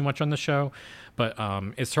discussed it too much on the show, but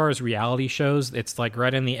as far as reality shows, it's like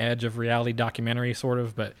right on the edge of reality documentary sort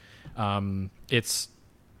of, but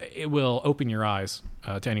it will open your eyes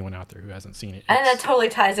to anyone out there who hasn't seen it. And that totally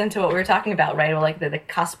ties into what we were talking about, right? Like the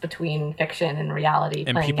cusp between fiction and reality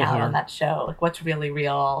and playing out on that show. Like what's really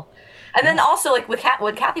real. And then also, like, with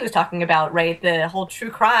what Kathy was talking about, right, the whole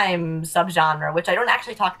true crime subgenre, which I don't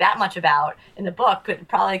actually talk that much about in the book, but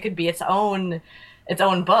probably could be its own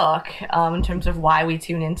book in terms of why we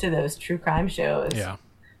tune into those true crime shows. Yeah.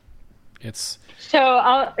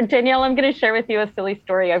 So, Danielle, I'm going to share with you a silly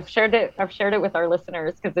story. I've shared it with our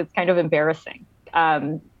listeners because it's kind of embarrassing.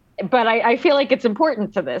 But I feel like it's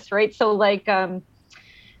important to this, right? So, like,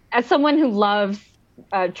 as someone who loves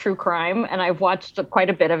true crime, and I've watched quite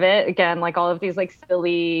a bit of it, again, like all of these like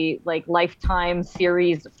silly like Lifetime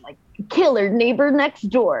series of like Killer Neighbor Next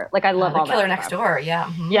Door, like I love all that Killer Next Door,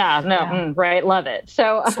 right, love it.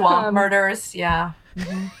 So Swamp Murders,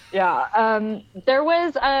 Yeah. There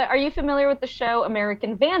was, are you familiar with the show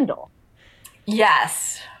American Vandal?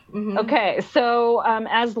 Yes. Mm-hmm. Okay, so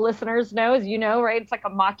as listeners know, as you know, right, it's like a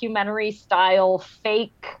mockumentary style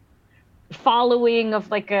fake following of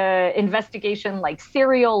like a investigation like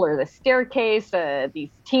Serial or The Staircase. These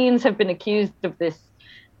teens have been accused of this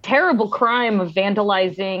terrible crime of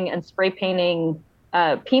vandalizing and spray painting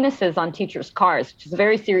penises on teachers' cars, which is a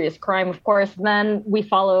very serious crime, of course. And then we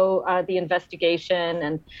follow the investigation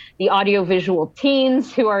and the audiovisual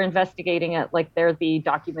teens who are investigating it like they're the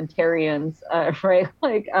documentarians, right?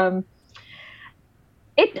 Like,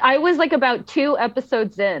 I was like about 2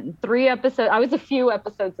 episodes in, 3 episodes. I was a few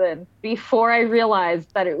episodes in before I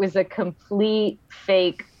realized that it was a complete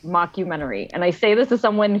fake mockumentary. And I say this as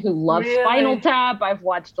someone who loves Spinal Tap. I've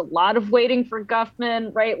watched a lot of Waiting for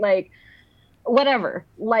Guffman, right? Like, whatever.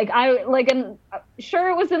 And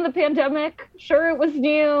sure, it was in the pandemic. Sure, it was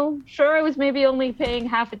new. Sure, I was maybe only paying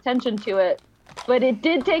half attention to it. But it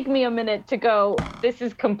did take me a minute to go, this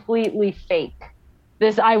is completely fake.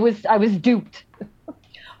 I was duped.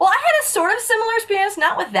 Well, I had a sort of similar experience,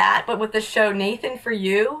 not with that, but with the show Nathan For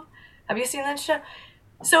You. Have you seen that show?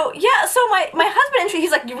 So, yeah, so my husband, he's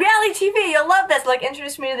like, reality TV, you'll love this, like,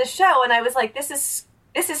 introduced me to the show, and I was like, this is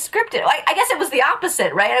scripted. I guess it was the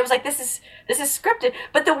opposite, right? I was like, this is scripted.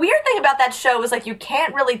 But the weird thing about that show was, like, you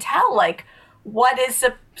can't really tell, like, what is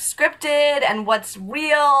scripted and what's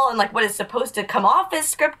real, and, like, what is supposed to come off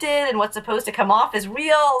as scripted and what's supposed to come off as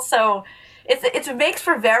real, so... It makes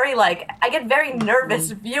for very, like, I get very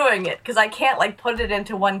nervous viewing it because I can't, like, put it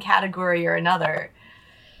into one category or another.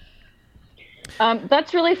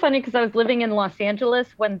 That's really funny because I was living in Los Angeles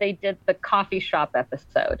when they did the coffee shop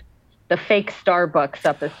episode, the fake Starbucks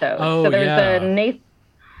episode. Oh, so there yeah. was a Nathan.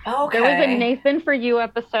 Okay. There was a Nathan For You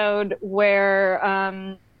episode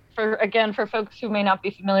where, for folks who may not be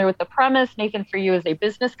familiar with the premise, Nathan For You is a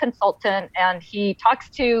business consultant, and he talks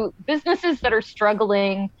to businesses that are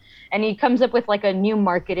struggling. And he comes up with like a new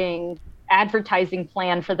marketing advertising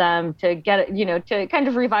plan for them to get, to kind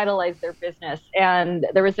of revitalize their business. And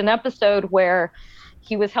there was an episode where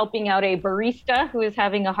he was helping out a barista who is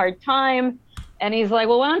having a hard time. And he's like,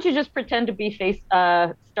 well, why don't you just pretend to be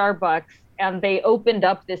Starbucks? And they opened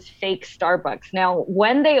up this fake Starbucks. Now,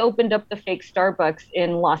 when they opened up the fake Starbucks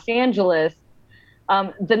in Los Angeles,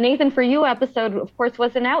 the Nathan For You episode, of course,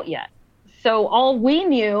 wasn't out yet. So all we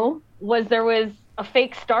knew was there was a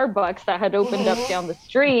fake Starbucks that had opened up down the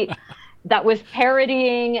street that was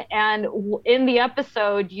parodying. And in the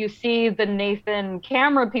episode, you see the Nathan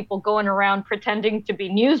camera people going around pretending to be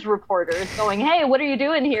news reporters going, hey, what are you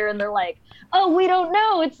doing here? And they're like, oh, we don't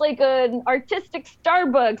know. It's like an artistic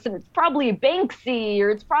Starbucks and it's probably Banksy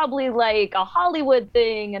or it's probably like a Hollywood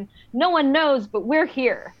thing and no one knows, but we're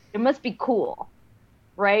here. It must be cool,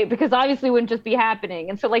 right? Because obviously it wouldn't just be happening.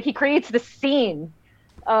 And so like he creates this scene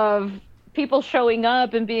of people showing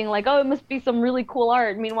up and being like, oh, it must be some really cool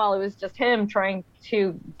art. Meanwhile, it was just him trying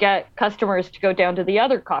to get customers to go down to the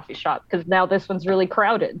other coffee shop because now this one's really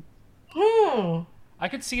crowded. I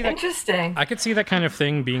could see that. Interesting. I could see that kind of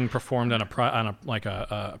thing being performed on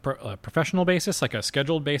a professional basis, like a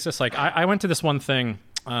scheduled basis. Like I went to this one thing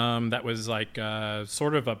that was like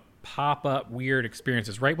sort of a pop-up weird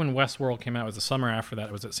experiences. Right when Westworld came out, it was the summer after that.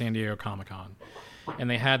 It was at San Diego Comic-Con. And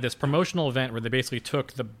they had this promotional event where they basically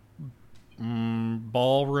took the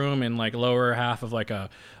ballroom in like lower half of like a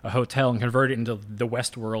hotel and convert it into the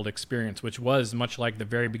Westworld experience, which was much like the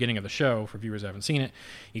very beginning of the show. For viewers who haven't seen it,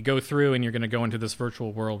 you go through and you're going to go into this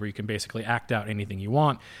virtual world where you can basically act out anything you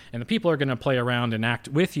want, and the people are going to play around and act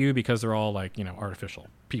with you because they're all like, artificial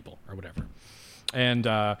people or whatever. And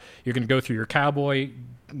you're going to go through your cowboy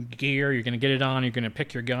gear, you're going to get it on, you're going to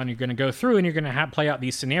pick your gun, you're going to go through and you're going to play out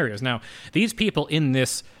these scenarios. Now, these people in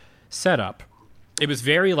this setup, it was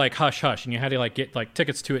very like hush hush, and you had to like get like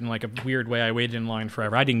tickets to it in like a weird way. I waited in line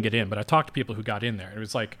forever. I didn't get in, but I talked to people who got in there. It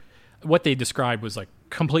was like what they described was like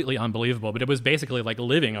completely unbelievable, but it was basically like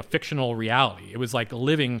living a fictional reality. It was like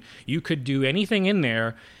living, you could do anything in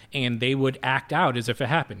there and they would act out as if it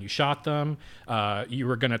happened. You shot them, you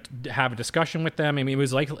were going to have a discussion with them. I mean, it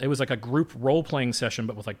was like a group role-playing session,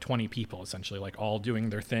 but with like 20 people essentially, like all doing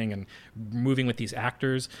their thing and moving with these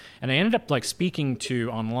actors. And I ended up like speaking to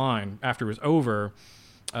online after it was over,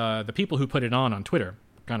 the people who put it on Twitter,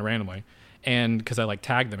 kind of randomly. And because I like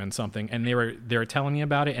tagged them in something, and they were telling me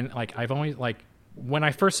about it, and like I've always like when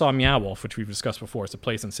I first saw Meow Wolf, which we've discussed before, it's a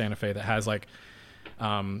place in Santa Fe that has like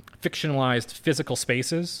fictionalized physical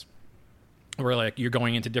spaces where like you're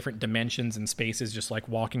going into different dimensions and spaces, just like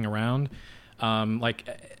walking around. Like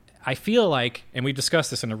I feel like, and we discussed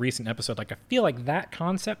this in a recent episode, like I feel like that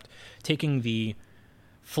concept, taking the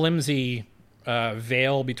flimsy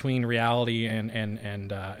veil between reality and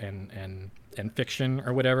fiction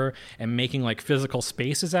or whatever, and making like physical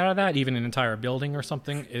spaces out of that, even an entire building or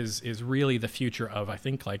something, is really the future of, I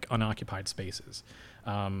think, like unoccupied spaces.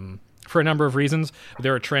 For a number of reasons,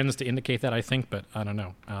 there are trends to indicate that, I think, but I don't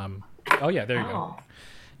know. Oh yeah, there you go.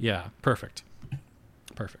 Yeah, perfect.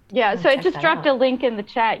 Yeah, so I just dropped a link in the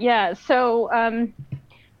chat. Yeah, so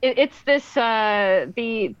it's this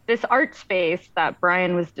this art space that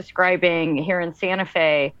Brian was describing here in Santa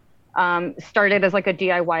Fe. Started as like a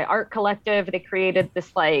DIY art collective. They created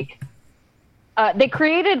this like a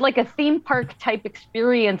theme park type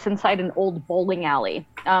experience inside an old bowling alley.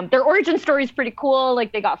 Their origin story is pretty cool.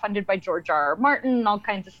 Like they got funded by George R.R. Martin, all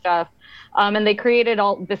kinds of stuff. And they created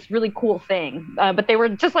all this really cool thing. But they were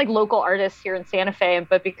just like local artists here in Santa Fe.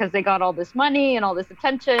 But because they got all this money and all this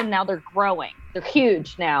attention, now they're growing. They're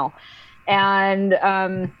huge now. And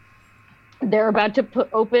they're about to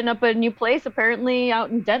open up a new place, apparently out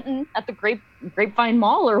in Denton at the Grapevine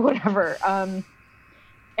Mall or whatever.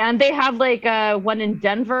 And they have like one in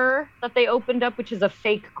Denver that they opened up, which is a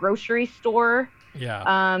fake grocery store.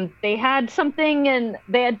 Yeah. They had something, and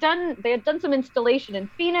they had done some installation in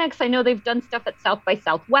Phoenix. I know they've done stuff at South by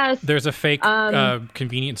Southwest. There's a fake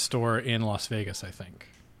convenience store in Las Vegas, I think.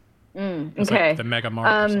 It's okay. Like the Mega Mart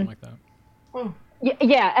or something like that.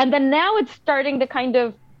 Yeah, and then now it's starting to kind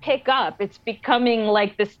of pick up. It's becoming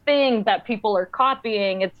like this thing that people are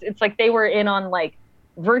copying. It's like they were in on like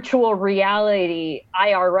virtual reality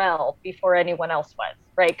IRL before anyone else was,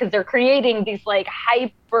 right? Because they're creating these like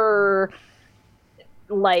hyper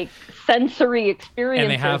like sensory experiences,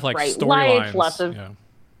 and they have like right? storylines. Lots of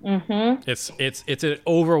It's an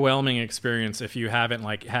overwhelming experience if you haven't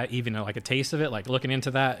like had even like a taste of it. Like looking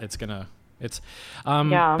into that,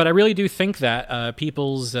 but I really do think that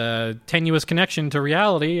people's tenuous connection to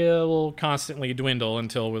reality will constantly dwindle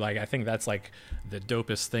until I think that's like the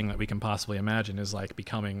dopest thing that we can possibly imagine is like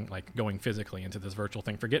becoming like going physically into this virtual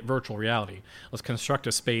thing. Forget virtual reality. Let's construct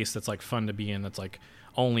a space that's like fun to be in. That's like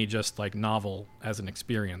only just like novel as an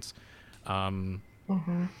experience.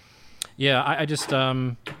 Yeah, I just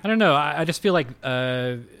I don't know. I just feel like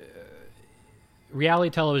reality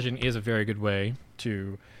television is a very good way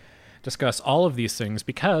to discuss all of these things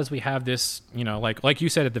because we have this, like you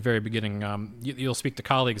said at the very beginning, you'll speak to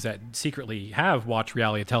colleagues that secretly have watched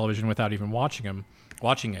reality television without even watching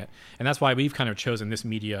it. And that's why we've kind of chosen this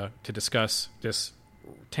media to discuss this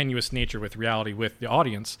tenuous nature with reality with the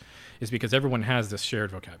audience, is because everyone has this shared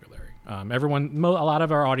vocabulary. A lot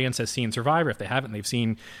of our audience has seen Survivor. If they haven't, they've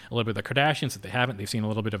seen a little bit of the Kardashians. If they haven't, they've seen a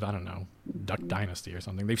little bit of, I don't know, Duck Dynasty or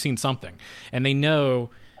something. They've seen something. And they know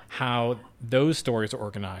how those stories are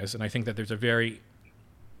organized, and I think that there's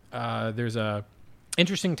a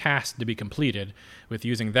interesting task to be completed with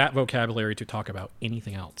using that vocabulary to talk about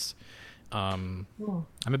anything else. I'm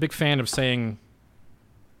a big fan of saying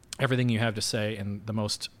everything you have to say in the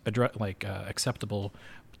most acceptable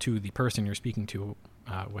to the person you're speaking to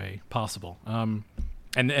way possible. And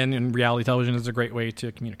in reality television is a great way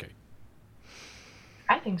to communicate.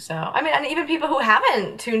 I think so. I mean, and even people who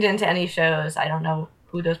haven't tuned into any shows, I don't know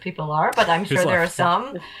who those people are, but I'm sure there are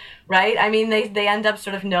some, right? I mean, they end up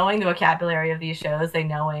sort of knowing the vocabulary of these shows. They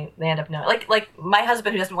end up knowing, like my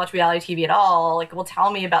husband, who doesn't watch reality TV at all, like will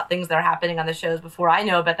tell me about things that are happening on the shows before I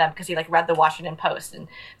know about them because he like read the Washington Post and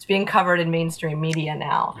it's being covered in mainstream media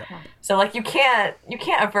now. Yeah. So like you can't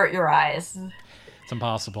avert your eyes. It's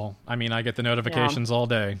impossible. I mean, I get the notifications all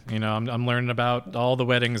day. I'm learning about all the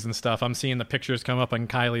weddings and stuff. I'm seeing the pictures come up on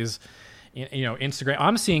Kylie's Instagram.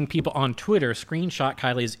 I'm seeing people on Twitter screenshot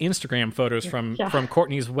Kylie's Instagram photos from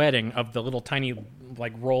Courtney's wedding of the little tiny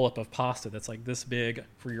like roll up of pasta that's like this big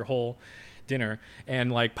for your whole dinner,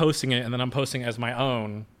 and like posting it, and then I'm posting it as my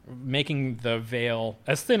own, making the veil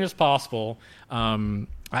as thin as possible. When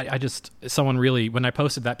I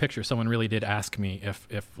posted that picture, someone really did ask me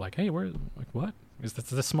if like, hey, where, like, what is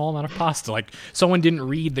this small amount of pasta? Like someone didn't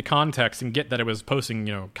read the context and get that it was posting,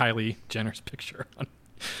 Kylie Jenner's picture on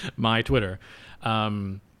my Twitter.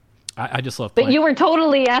 I just love playing. But you were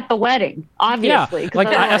totally at the wedding, obviously. Yeah, like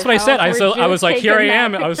that's what I said. I was like, here I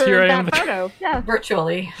am. I was here. I am. Yeah,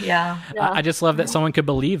 virtually. Yeah. I just love that someone could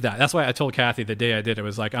believe that. That's why I told Kathy the day I did it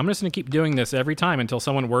was like, I'm just going to keep doing this every time until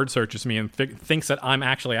someone word searches me and thinks that I'm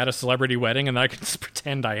actually at a celebrity wedding, and that I can just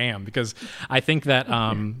pretend I am, because I think that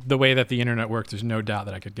the way that the internet works, there's no doubt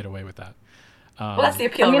that I could get away with that. Well, that's the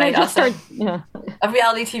appeal, right? Of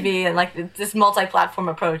reality TV and like this multi-platform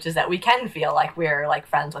approach is that we can feel like we're like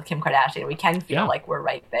friends with Kim Kardashian. We can feel like we're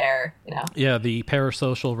right there, Yeah, the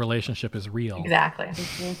parasocial relationship is real. Exactly.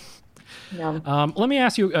 Mm-hmm. Yeah. Let me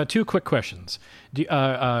ask you 2 quick questions.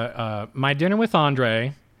 My Dinner with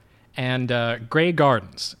Andre and Grey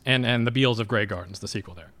Gardens and the Beals of Grey Gardens, the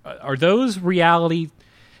sequel there. Are those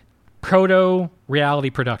proto-reality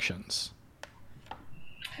productions?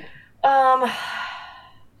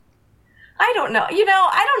 I don't know.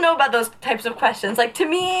 I don't know about those types of questions. Like, to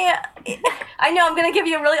me, I know I'm going to give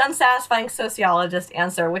you a really unsatisfying sociologist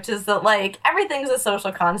answer, which is that, like, everything's a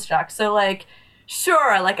social construct. So, like,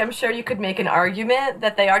 sure, like, I'm sure you could make an argument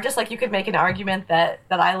that they are, just like you could make an argument that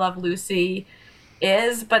I Love Lucy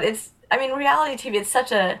is, but reality TV, it's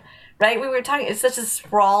such a, right, we were talking, it's such a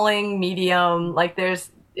sprawling medium, like,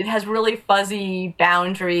 it has really fuzzy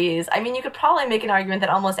boundaries. I mean, you could probably make an argument that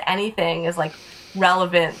almost anything is, like,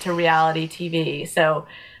 relevant to reality TV. So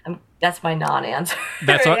that's my non-answer.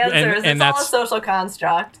 That's our, answer. And it's all a social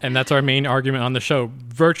construct. And that's our main argument on the show,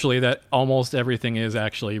 virtually, that almost everything is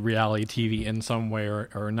actually reality TV in some way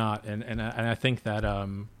or not. And I think that I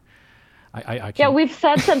can't. Yeah, we've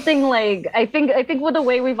said something like, I think with the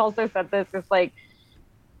way we've also said this is like,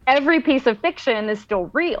 every piece of fiction is still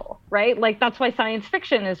real, right? Like, that's why science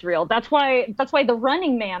fiction is real. That's why The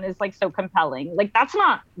Running Man is, like, so compelling. Like, that's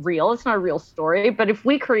not real. It's not a real story. But if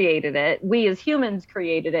we created it, we as humans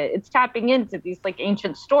created it, it's tapping into these, like,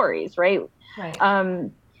 ancient stories, right? Right.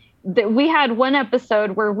 We had one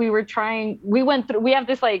episode where we have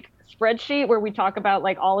this, like, spreadsheet where we talk about,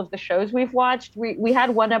 like, all of the shows we've watched. We had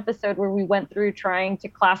one episode where we went through trying to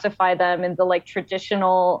classify them in the, like,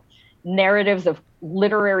 traditional narratives of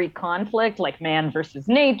literary conflict, like man versus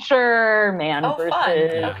nature,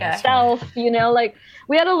 versus self, like,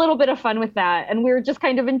 we had a little bit of fun with that, and we were just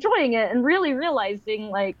kind of enjoying it and really realizing,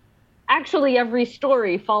 like, actually every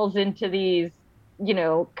story falls into these,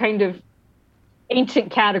 kind of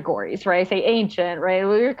ancient categories, right? I say ancient, right?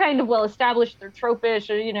 We're kind of well established, they're tropish,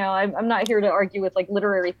 I'm not here to argue with, like,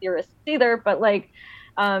 literary theorists either, but, like,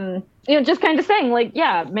 just kind of saying, like,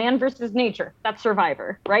 yeah, man versus nature, that's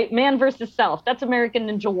Survivor, right? Man versus self, that's American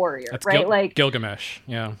Ninja Warrior, that's right? Like Gilgamesh,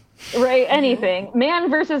 yeah. Right, anything.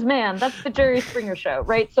 Man versus man, that's the Jerry Springer Show,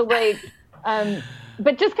 right? So, like,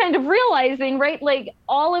 but just kind of realizing, right, like,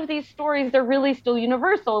 all of these stories, they're really still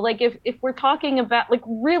universal. Like, if we're talking about, like,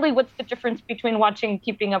 really what's the difference between watching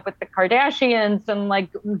Keeping Up with the Kardashians and, like,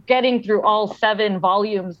 getting through all 7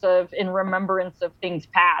 volumes of In Remembrance of Things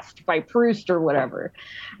Past by Proust or whatever,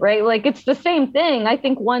 right? Like, it's the same thing. I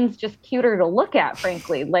think one's just cuter to look at,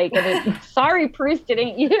 frankly. Like, and sorry, Proust, it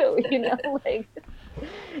ain't you, like,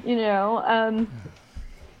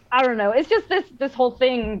 I don't know. It's just this whole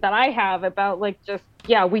thing that I have about, like, just,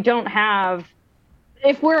 yeah, we don't have,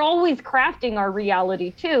 if we're always crafting our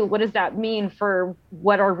reality too, what does that mean for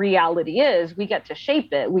what our reality is? We get to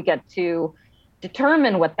shape it. We get to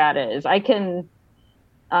determine what that is. I don't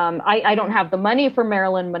have the money for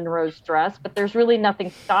Marilyn Monroe's dress, but there's really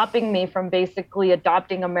nothing stopping me from basically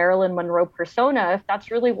adopting a Marilyn Monroe persona if that's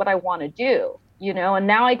really what I want to do. And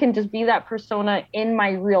now I can just be that persona in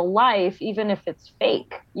my real life, even if it's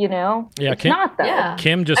fake, Yeah, it's not though. Yeah.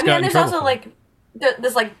 Kim just got in there's trouble. Also, like,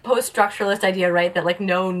 this, like, post-structuralist idea, right, that, like,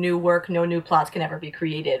 no new work, no new plots can ever be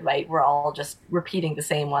created, right? We're all just repeating the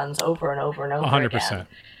same ones over and over and over 100%.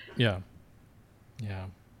 again.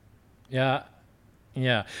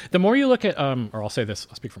 Yeah. The more you look at, or I'll say this,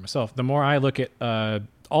 I'll speak for myself, the more I look at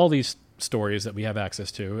all these stories that we have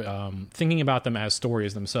access to, thinking about them as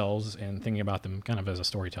stories themselves and thinking about them kind of as a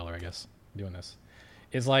storyteller, I guess, doing this,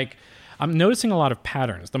 is like, I'm noticing a lot of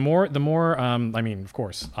patterns. The more, of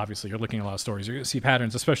course, obviously you're looking at a lot of stories, you're going to see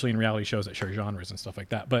patterns, especially in reality shows that share genres and stuff like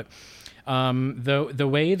that. But the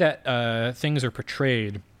way that things are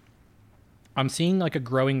portrayed, I'm seeing, like, a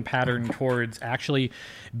growing pattern towards actually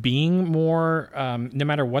being more, no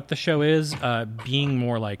matter what the show is, being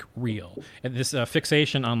more, like, real. And this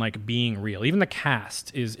fixation on, like, being real. Even the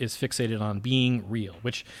cast is fixated on being real,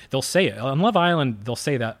 which they'll say it. On Love Island, they'll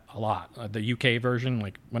say that a lot. The UK version,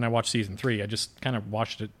 like, when I watched season 3, I just kind of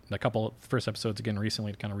watched it a couple first episodes again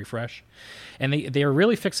recently to kind of refresh. And they are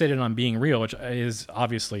really fixated on being real, which is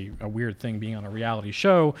obviously a weird thing being on a reality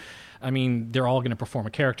show. I mean, they're all going to perform a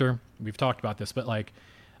character. We've talked about this, but, like,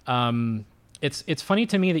 it's funny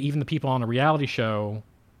to me that even the people on a reality show,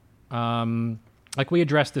 like, we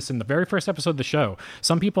addressed this in the very first episode of the show.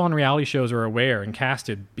 Some people on reality shows are aware and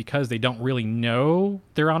casted because they don't really know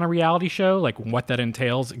they're on a reality show, like, what that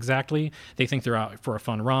entails exactly. They think they're out for a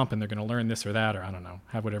fun romp and they're going to learn this or that, or I don't know,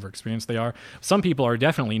 have whatever experience they are. Some people are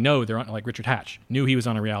definitely know they're on, like Richard Hatch, knew he was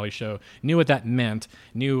on a reality show, knew what that meant,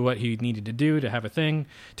 knew what he needed to do to have a thing,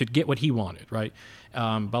 to get what he wanted, right?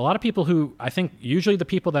 But a lot of people who, I think, usually the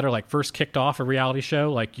people that are, like, first kicked off a reality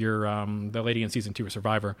show, like your the lady in season 2 of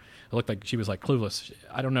Survivor, it looked like she was, like, clueless.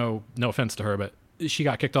 I don't know, no offense to her, but she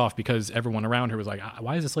got kicked off because everyone around her was like,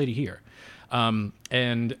 why is this lady here? And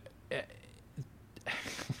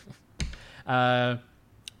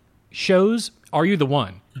shows Are You the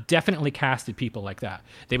One definitely casted people like that.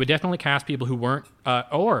 They would definitely cast people who weren't,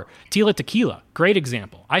 or Tila Tequila, great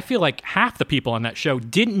example. I feel like half the people on that show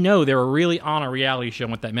didn't know they were really on a reality show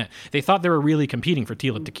and what that meant. They thought they were really competing for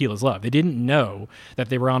Tila Tequila's love. They didn't know that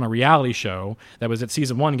they were on a reality show that was at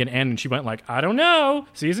season 1 going to end, and she went like, I don't know,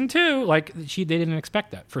 season 2. Like, they didn't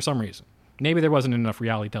expect that for some reason. Maybe there wasn't enough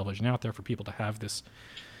reality television out there for people to have this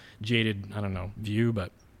jaded, I don't know, view,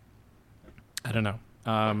 but I don't know.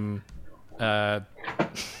 I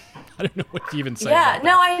don't know what to even say. Yeah,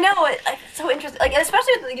 no, I know. It's so interesting. Like,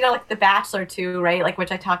 especially with, like The Bachelor too, right? Like,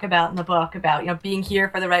 which I talk about in the book about, being here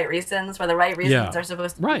for the right reasons, where the right reasons are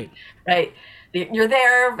supposed to be. Right. You're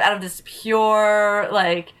there out of this pure,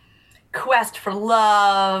 like, quest for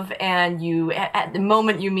love, and you, at the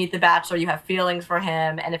moment you meet the Bachelor, you have feelings for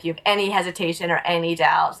him, and if you have any hesitation or any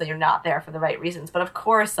doubts, then you're not there for the right reasons. But of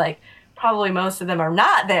course, like, probably most of them are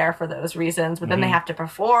not there for those reasons, but then they have to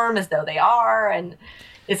perform as though they are, and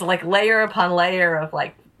it's like layer upon layer of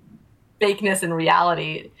like fakeness and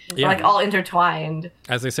reality, like all intertwined.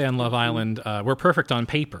 As they say on Love Island, we're perfect on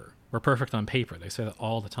paper. We're perfect on paper. They say that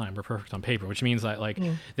all the time. We're perfect on paper, which means that like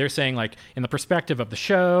they're saying like in the perspective of the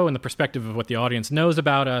show and the perspective of what the audience knows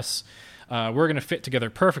about us, we're going to fit together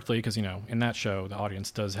perfectly because, in that show, the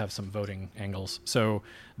audience does have some voting angles. So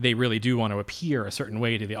they really do want to appear a certain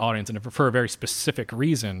way to the audience and for a very specific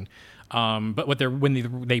reason. But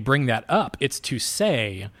when they bring that up, it's to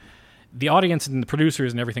say the audience and the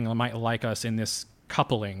producers and everything might like us in this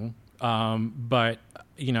coupling. But,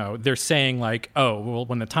 they're saying like, oh, well,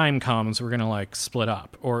 when the time comes, we're going to like split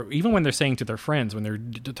up. Or even when they're saying to their friends, when they're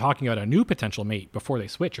talking about a new potential mate before they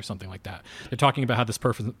switch or something like that, they're talking about how this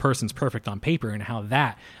person's perfect on paper and how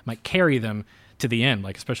that might carry them to the end,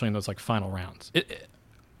 like especially in those like final rounds.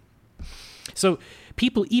 So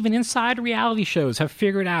people even inside reality shows have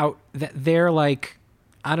figured out that they're like,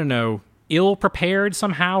 I don't know, ill prepared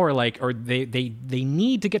somehow, or they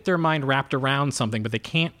need to get their mind wrapped around something, but they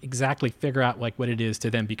can't exactly figure out like what it is to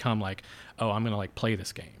then become like, oh, I'm gonna like play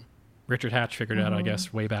this game. Richard Hatch figured it out, I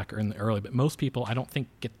guess, way back in the early, but most people I don't think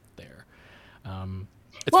get there.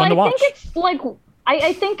 It's fun to watch. I think it's like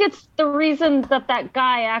I think it's the reason that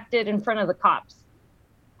guy acted in front of the cops.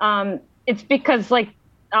 It's because like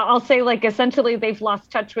I'll say like essentially they've lost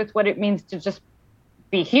touch with what it means to just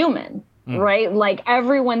be human. Right? Like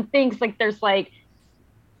everyone thinks like there's like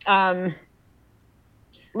I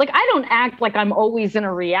don't act like I'm always in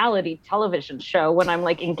a reality television show when I'm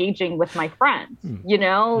like engaging with my friends,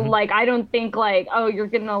 like I don't think like, oh, you're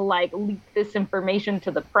gonna like leak this information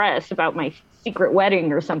to the press about my secret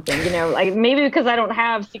wedding or something, like maybe because I don't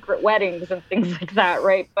have secret weddings and things like that,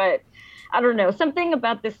 right? But I don't know, something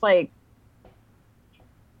about this like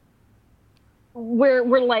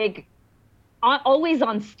we're like always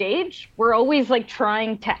on stage, we're always like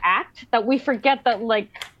trying to act, that we forget that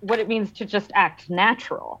like what it means to just act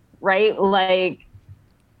natural, right? Like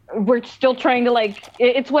we're still trying to like,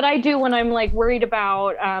 it's what I do when I'm like worried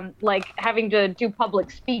about like having to do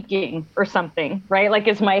public speaking or something, right? Like,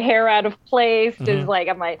 is my hair out of place? Is like,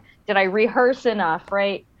 did I rehearse enough,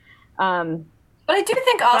 right? But I do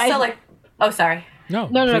think also sorry. No,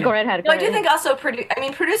 go right ahead. I do think also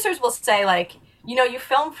producers will say like, you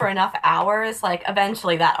film for enough hours, like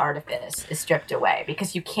eventually that artifice is stripped away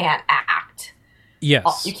because you can't act.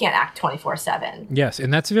 Yes. You can't act 24/7. Yes,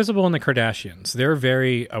 and that's visible in the Kardashians. They're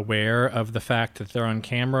very aware of the fact that they're on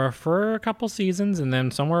camera for a couple seasons, and then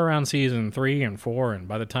somewhere around season 3 and 4, and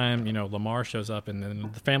by the time, Lamar shows up and then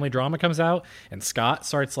the family drama comes out and Scott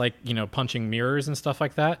starts like, punching mirrors and stuff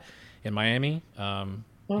like that in Miami.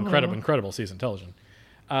 Incredible season television.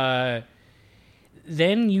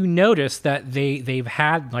 Then you notice that they've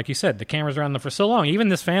had, like you said, the cameras around them for so long. Even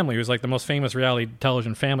this family, who's like the most famous reality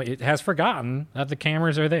television family, it has forgotten that the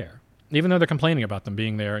cameras are there, even though they're complaining about them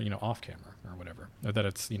being there, off camera or whatever, or that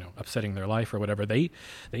it's upsetting their life or whatever. They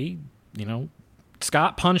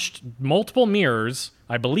Scott punched multiple mirrors,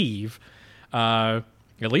 I believe, at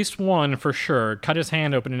least one for sure, cut his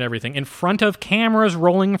hand open and everything in front of cameras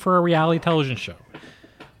rolling for a reality television show.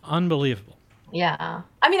 Unbelievable. Yeah.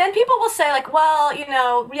 And people will say like, well,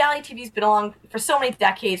 reality TV's been along for so many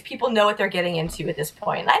decades. People know what they're getting into at this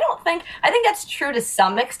point. And I think that's true to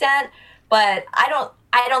some extent, but I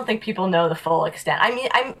don't think people know the full extent.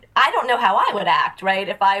 I don't know how I would act, right?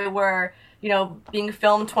 If I were, being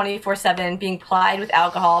filmed 24/7, being plied with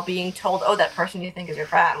alcohol, being told, oh, that person you think is your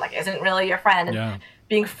friend, like, isn't really your friend. And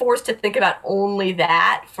being forced to think about only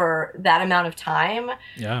that for that amount of time.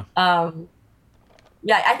 Yeah.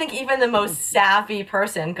 Yeah, I think even the most savvy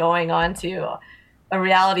person going on to a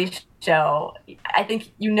reality show, I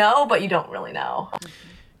think you know, but you don't really know.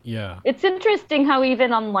 Yeah. It's interesting how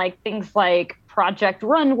even on like things like Project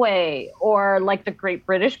Runway or like the Great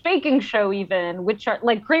British Baking Show even, which are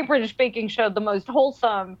like Great British Baking Show, the most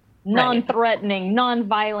wholesome, non-threatening,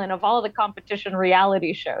 non-violent of all the competition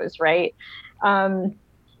reality shows, right?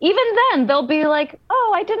 Even then they'll be like,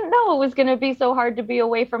 oh, I didn't know it was going to be so hard to be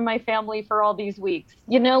away from my family for all these weeks.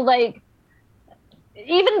 You know, like,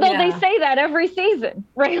 even though they say that every season,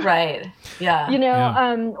 right? Right. Yeah. You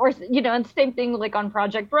know, or, you know, and same thing like on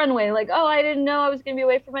Project Runway, like, oh, I didn't know I was going to be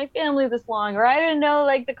away from my family this long, or I didn't know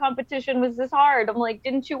like the competition was this hard. I'm like,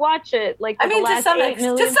 didn't you watch it? Like, I mean, to some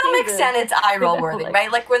extent, it's eye roll worthy,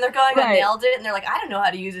 right? Like when they're going, I nailed it, and they're like, I don't know how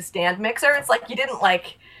to use a stand mixer. It's like you didn't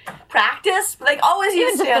like practice, but like always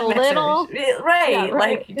use stand mixers, right? Yeah,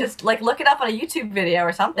 right? Like just like look it up on a YouTube video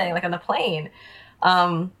or something, like on the plane.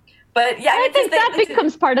 But yeah, I think that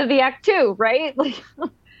becomes part of the act too, right? Like,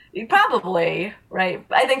 probably, right?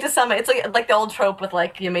 I think to some, it's like the old trope with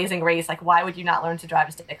like The Amazing Race. Like, why would you not learn to drive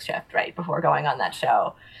a stick shift, right, before going on that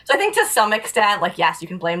show? So I think to some extent, like, yes, you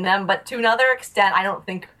can blame them, but to another extent, I don't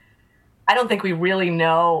think we really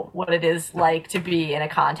know what it is like to be in a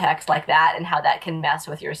context like that and how that can mess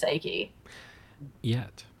with your psyche.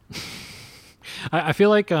 Yet, I feel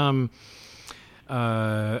like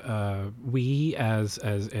we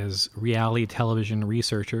as reality television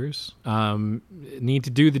researchers need to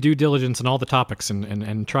do the due diligence on all the topics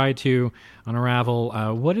and try to unravel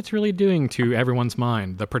what it's really doing to everyone's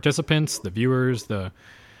mind, the participants, the viewers,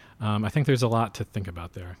 I think there's a lot to think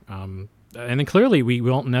about there. And then clearly we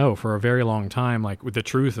won't know for a very long time, like with the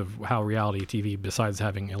truth of how reality TV, besides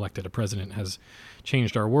having elected a president, has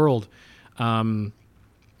changed our world.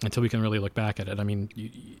 Until we can really look back at it. I mean,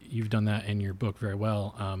 you've done that in your book very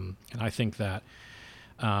well, and I think that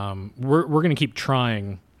we're going to keep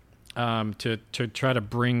trying to try to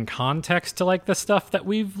bring context to like the stuff that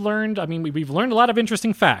we've learned. I mean, we've learned a lot of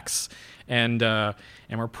interesting facts, and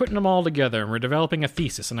we're putting them all together, and we're developing a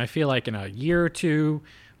thesis. And I feel like in a year or two,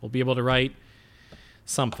 we'll be able to write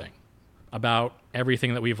something about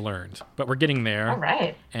everything that we've learned, but we're getting there. All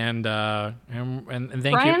right. And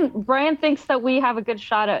thank you. Brian thinks that we have a good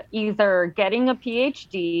shot at either getting a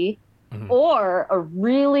PhD or a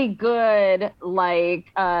really good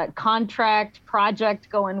contract project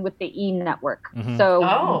going with the E Network.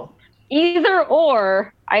 So either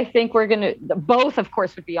or, I think we're gonna both. Of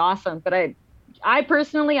course, would be awesome, but I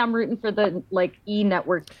personally, I'm rooting for the E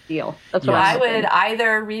Network deal. That's what I would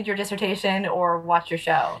either read your dissertation or watch your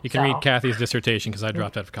show. You can read Kathy's dissertation because I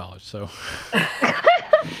dropped out of college. So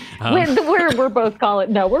we're both college.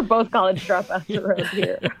 No, we're both college dropouts around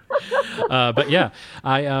here. But yeah,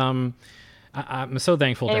 I'm so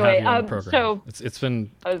thankful to have you on the program. So it's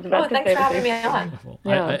been. Thanks for having me on.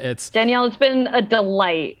 Yeah. Danielle, it's been a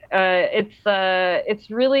delight. It's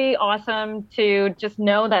really awesome to just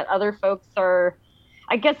know that other folks are,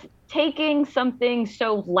 I guess, taking something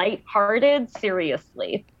so lighthearted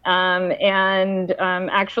seriously, and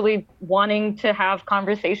actually wanting to have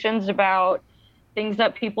conversations about things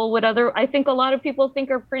that people would I think a lot of people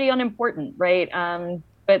think are pretty unimportant, right?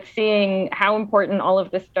 But seeing how important all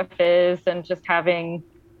of this stuff is and just having,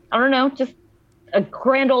 I don't know, just a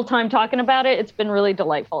grand old time talking about it, it's been really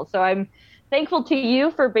delightful. So I'm thankful to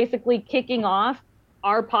you for basically kicking off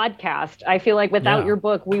our podcast. I feel like without your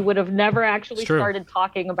book, we would have never actually started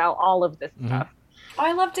talking about all of this stuff. Oh,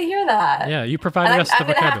 I love to hear that. Yeah, you provided us the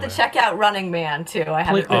vocabulary. I'm going to have to check out Running Man, too. I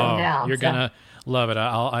have it written down. You're going to love it.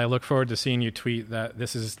 I look forward to seeing you tweet that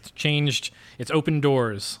this has changed. It's open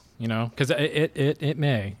doors. You know, because it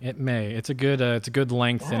may. It's a good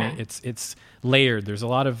length, and it's layered. There's a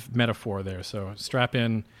lot of metaphor there, so strap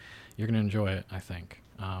in. You're gonna enjoy it, I think.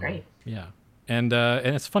 Great. Yeah, and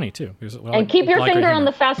it's funny too. And keep your finger on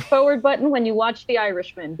the fast forward button when you watch The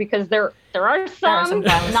Irishman, because there are some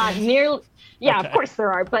not nearly. Yeah, of course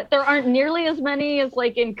there are, but there aren't nearly as many as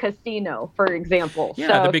like in Casino, for example. Yeah,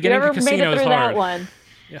 so the beginning of Casino is hard. That one.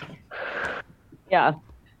 Yeah. Yeah.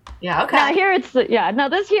 Yeah, okay. Now here it's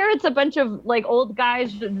a bunch of like old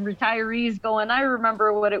guys and retirees going, I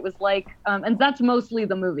remember what it was like. And that's mostly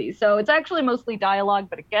the movie. So it's actually mostly dialogue,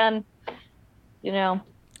 but again, you know,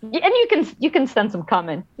 and you can sense them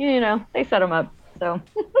coming. You know, they set them up. So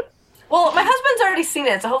well, my husband's already seen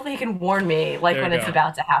it, so hopefully he can warn me when it's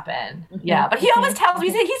about to happen. Yeah, but he always tells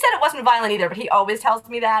me, he said it wasn't violent either, but he always tells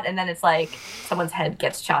me that, and then it's like someone's head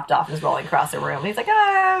gets chopped off and is rolling across the room. And he's like,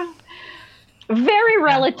 very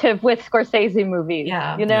relative with Scorsese movies.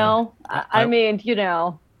 Yeah. You know, I mean, you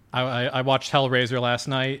know, I watched Hellraiser last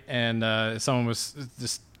night, and someone was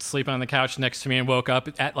just sleeping on the couch next to me and woke up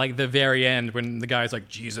at like the very end when the guy's like,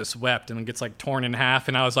 Jesus wept, and gets like torn in half.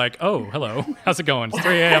 And I was like, oh, hello. How's it going? It's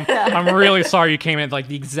 3 a.m. I'm really sorry you came in at like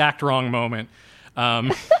the exact wrong moment. Oh,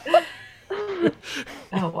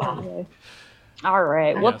 wow. All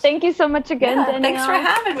right. Well, thank you so much again, Danielle. Thanks for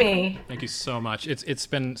having me. Thank you so much. It's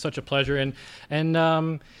been such a pleasure. And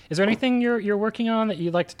is there anything you're working on that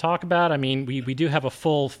you'd like to talk about? I mean, we do have a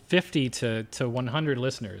full 50 to 100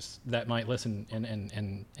 listeners that might listen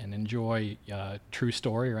and enjoy True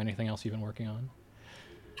Story or anything else you've been working on.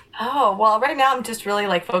 Oh, well, right now I'm just really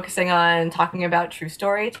like focusing on talking about True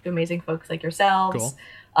Story to amazing folks like yourselves. Cool.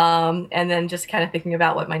 And then just kind of thinking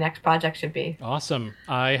about what my next project should be. Awesome.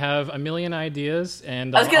 I have a million ideas,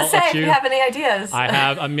 and I was going to say, if you have any ideas. I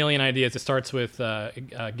have a million ideas. It starts with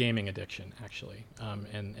gaming addiction, actually,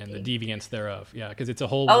 and the deviance thereof. Yeah, because it's a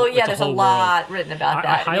whole. Oh yeah, there's a lot written about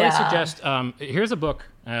that. I highly suggest. Here's a book.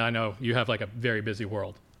 I know you have like a very busy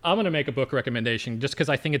world. I'm going to make a book recommendation just because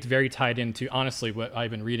I think it's very tied into, honestly, what I've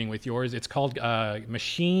been reading with yours. It's called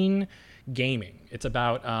Machine Gaming. It's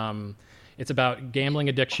about gambling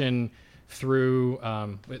addiction through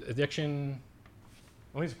addiction.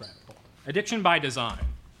 What is it? Addiction by design.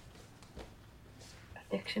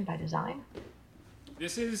 Addiction by design.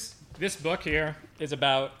 This book here is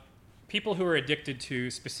about people who are addicted to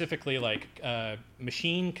specifically like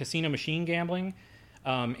casino machine gambling,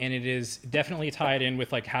 and it is definitely tied in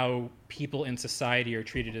with like how people in society are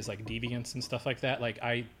treated as like deviants and stuff like that. Like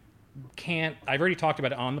I've already talked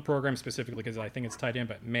about it on the program specifically because I think it's tied in,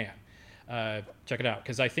 but man. Check it out,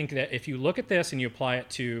 because I think that if you look at this and you apply it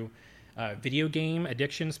to video game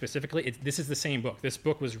addiction specifically, this is the same book. This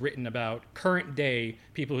book was written about current day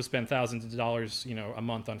people who spend thousands of dollars, a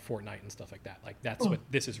month on Fortnite and stuff like that. Like that's what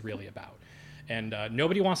this is really about. And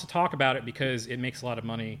nobody wants to talk about it because it makes a lot of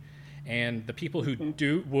money. And the people who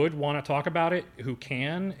would want to talk about it, who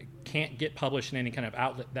can't get published in any kind of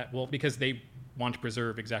outlet that will, because they want to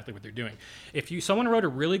preserve exactly what they're doing. If someone wrote a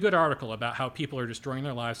really good article about how people are destroying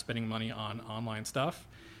their lives spending money on online stuff,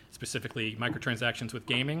 specifically microtransactions with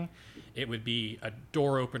gaming, it would be a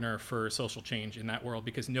door opener for social change in that world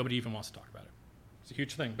because nobody even wants to talk about it. It's a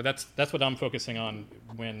huge thing, but that's what I'm focusing on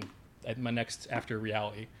when my next after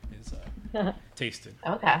reality is tasted.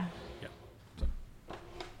 Okay. Yeah. So.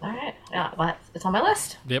 All right. Yeah, well, it's on my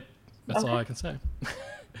list. Yep. That's all I can say.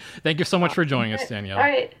 Thank you so much for joining us, Danielle. All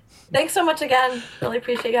right. Thanks so much again. Really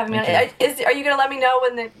appreciate you having me on. Are you going to let me know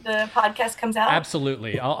when the podcast comes out?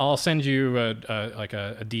 Absolutely. I'll send you a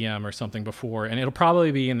DM or something before, and it'll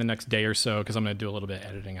probably be in the next day or so because I'm going to do a little bit of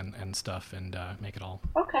editing and stuff and make it all.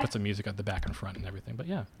 Okay. Put some music at the back and front and everything. But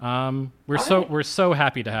yeah, we're so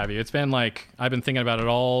happy to have you. It's been like I've been thinking about it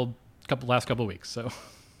last couple of weeks. So.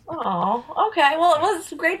 Oh, okay. Well, it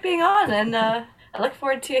was great being on, and I look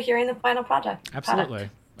forward to hearing the final project. Absolutely.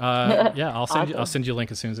 Yeah, I'll send you a link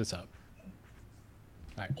as soon as it's up.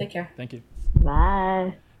 All right. Take care. Thank you.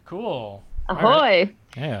 Bye. Cool. Ahoy. Right.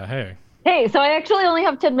 Yeah, hey. Hey, so I actually only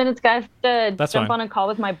have 10 minutes, guys, to That's jump fine. on a call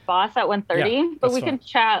with my boss at 1:30, Yeah, but that's we can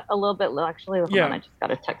chat a little bit. Actually, hold on, I just got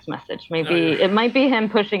a text message. Maybe it might be him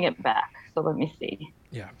pushing it back. So let me see.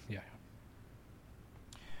 Yeah.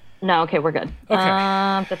 No, okay, we're good.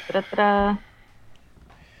 Okay.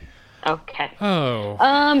 Okay.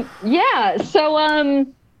 Oh. Yeah. So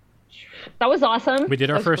that was awesome. We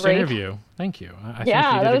did our first interview. Thank you. I think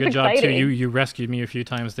you did a good job too. You rescued me a few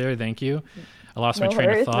times there. Thank you. I lost my train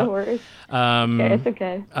of thought. No worries. Okay, it's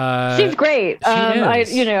okay. She's great.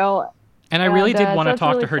 She is. And I really did want to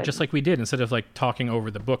talk really to her exciting. just like we did, instead of like talking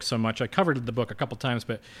over the book so much. I covered the book a couple times,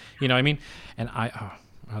 but and I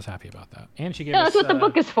was happy about that. And she gave us. That's what the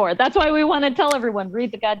book is for. That's why we want to tell everyone,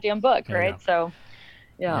 read the goddamn book, right? So,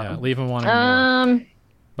 yeah, leave them wanting more.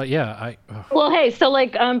 But yeah, Well, hey, so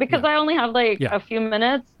like, because I only have like a few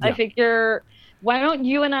minutes, I figure, why don't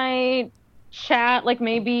you and I chat like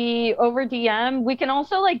maybe over DM? We can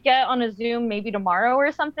also like get on a Zoom maybe tomorrow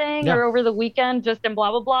or something, or over the weekend, just in blah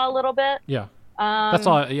blah blah a little bit. Yeah, that's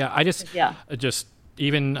all. Yeah, I just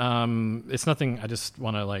even it's nothing. I just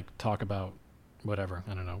want to like talk about whatever.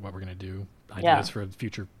 I don't know what we're gonna do. Ideas for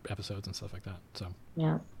future episodes and stuff like that. So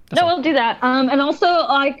yeah. No, we'll do that. And also,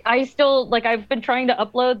 I still, like, I've been trying to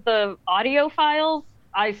upload the audio files.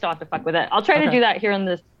 I still have to fuck with it. I'll try to do that here in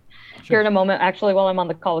a moment, actually, while I'm on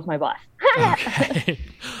the call with my boss. Okay.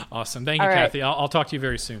 Awesome. Thank you, Kathy. I'll talk to you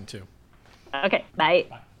very soon, too. Okay. Bye.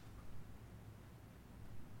 Bye.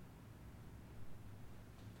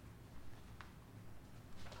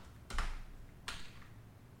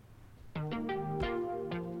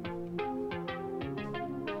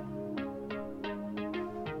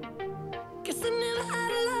 Guess I never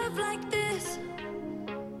had a love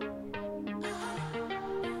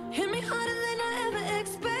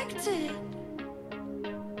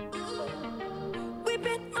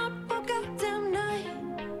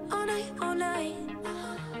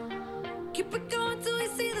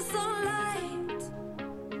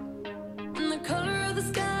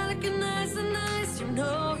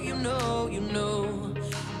know.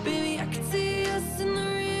 Baby, I can see us in the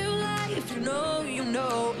real life. You know,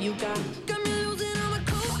 you got me losing all my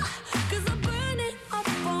cool, 'cause I'm burning up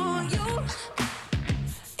for you.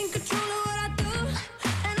 In control of what I do,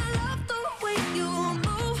 and I love the way you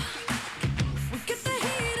move. We get the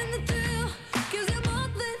heat and the thrill, 'cause you're more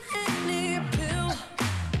than any pill.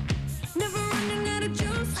 Never running out of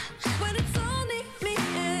juice, when it's only me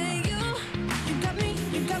and you. You got me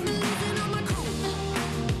losing all my cool.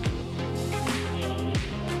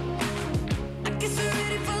 I guess you're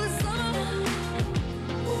ready for the summer.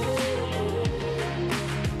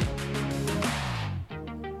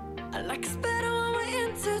 I like us better when we're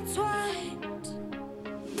intertwined.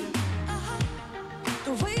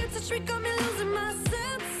 The way you touch me got me losing my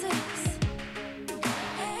senses.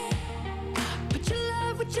 Put your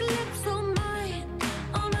love with your lips on mine,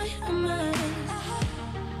 all night on mine.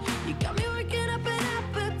 You got me working up an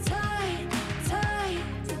appetite, tight.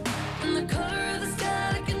 And the color of the sky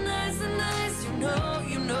looking nice and nice. You know.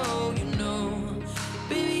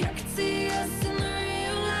 Baby, I can see us in the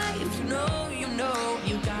real life. You know,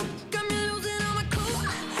 you got me losing all my cool,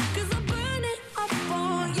 'cause I'm burning up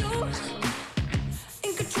for you.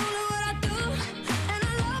 In control of what I do, and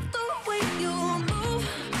I love the way you move.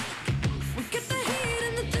 We get the heat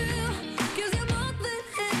and the thrill, 'cause you're more than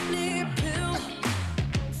any pill.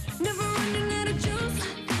 Never running out of juice,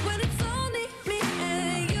 when it's only me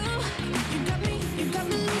and you. You got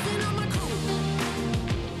me losing all my cool.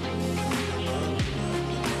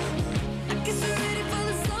 I guess you're ready for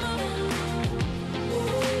the summer.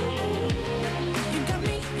 You got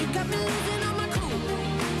me losing all my cool.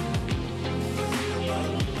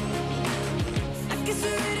 I guess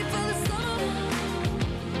you're ready for the summer.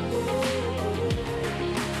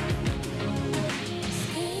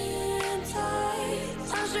 Skin tight,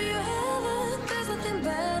 I'll show you heaven. There's nothing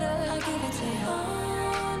better. I'll give it to you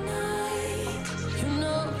all night. You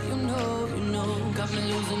know. Got me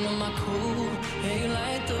losing on my cool. Yeah, you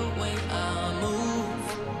like the way I move.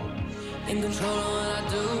 In control of what I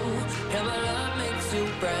do. Yeah, my love makes you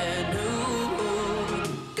brand new.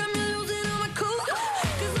 Got me losing on my cool,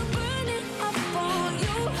 'cause I'm burning up for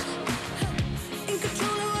you. In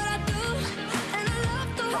control of what I do, and I love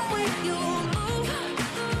the way you move.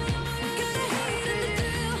 Got the heat and the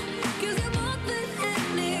thrill, 'cause you're more than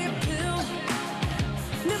any pill.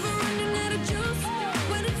 Never running out of juice,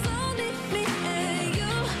 when it's only me and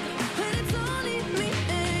you. When it's only me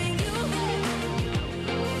and you.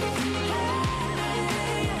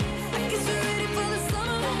 I guess you're ready for the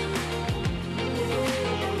summer.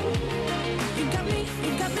 You got me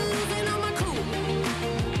losing all my cool.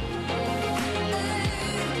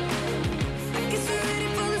 I guess you're ready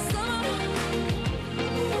for the summer.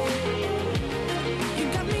 You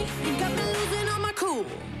got me losing all my cool.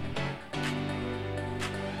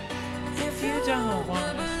 If you don't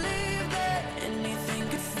wanna believe that anything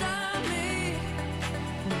could stop me,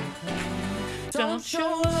 Don't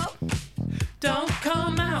show up, don't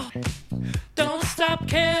come out, don't stop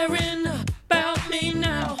caring about me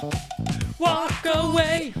now. Walk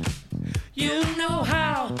away, you know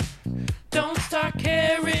how. Don't start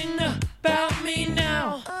caring about me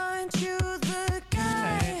now. aren't you the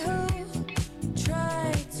guy who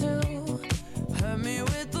tried to hurt me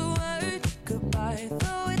with the word goodbye?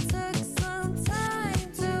 Though it took some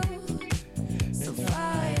time to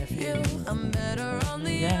survive you, I'm better on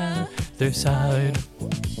the Other side.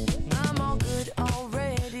 I'm all good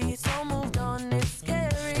already, so moved on, it's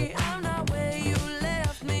scary. I'm not where you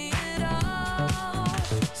left me at all.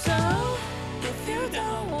 So, if you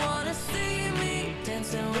don't wanna see me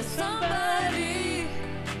dancing with somebody,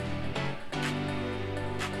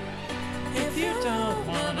 if you don't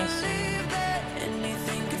wanna believe that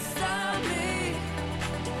anything could stop me,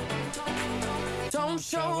 don't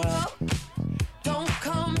show up, don't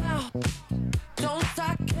come out, don't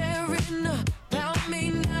start caring about me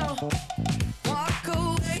now. Walk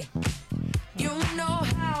away, you know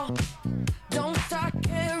how. Don't start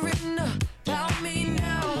caring about me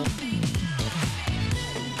now.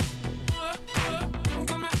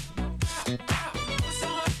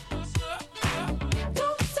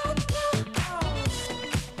 Don't stop now.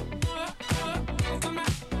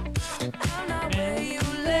 I'm not where you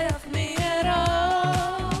left me at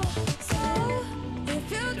all. So, if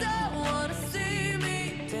you don't wanna see me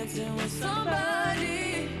dancing with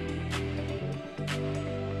somebody,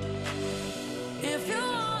 if you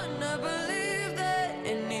wanna believe that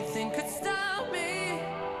anything could stop me,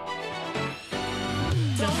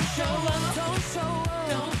 don't show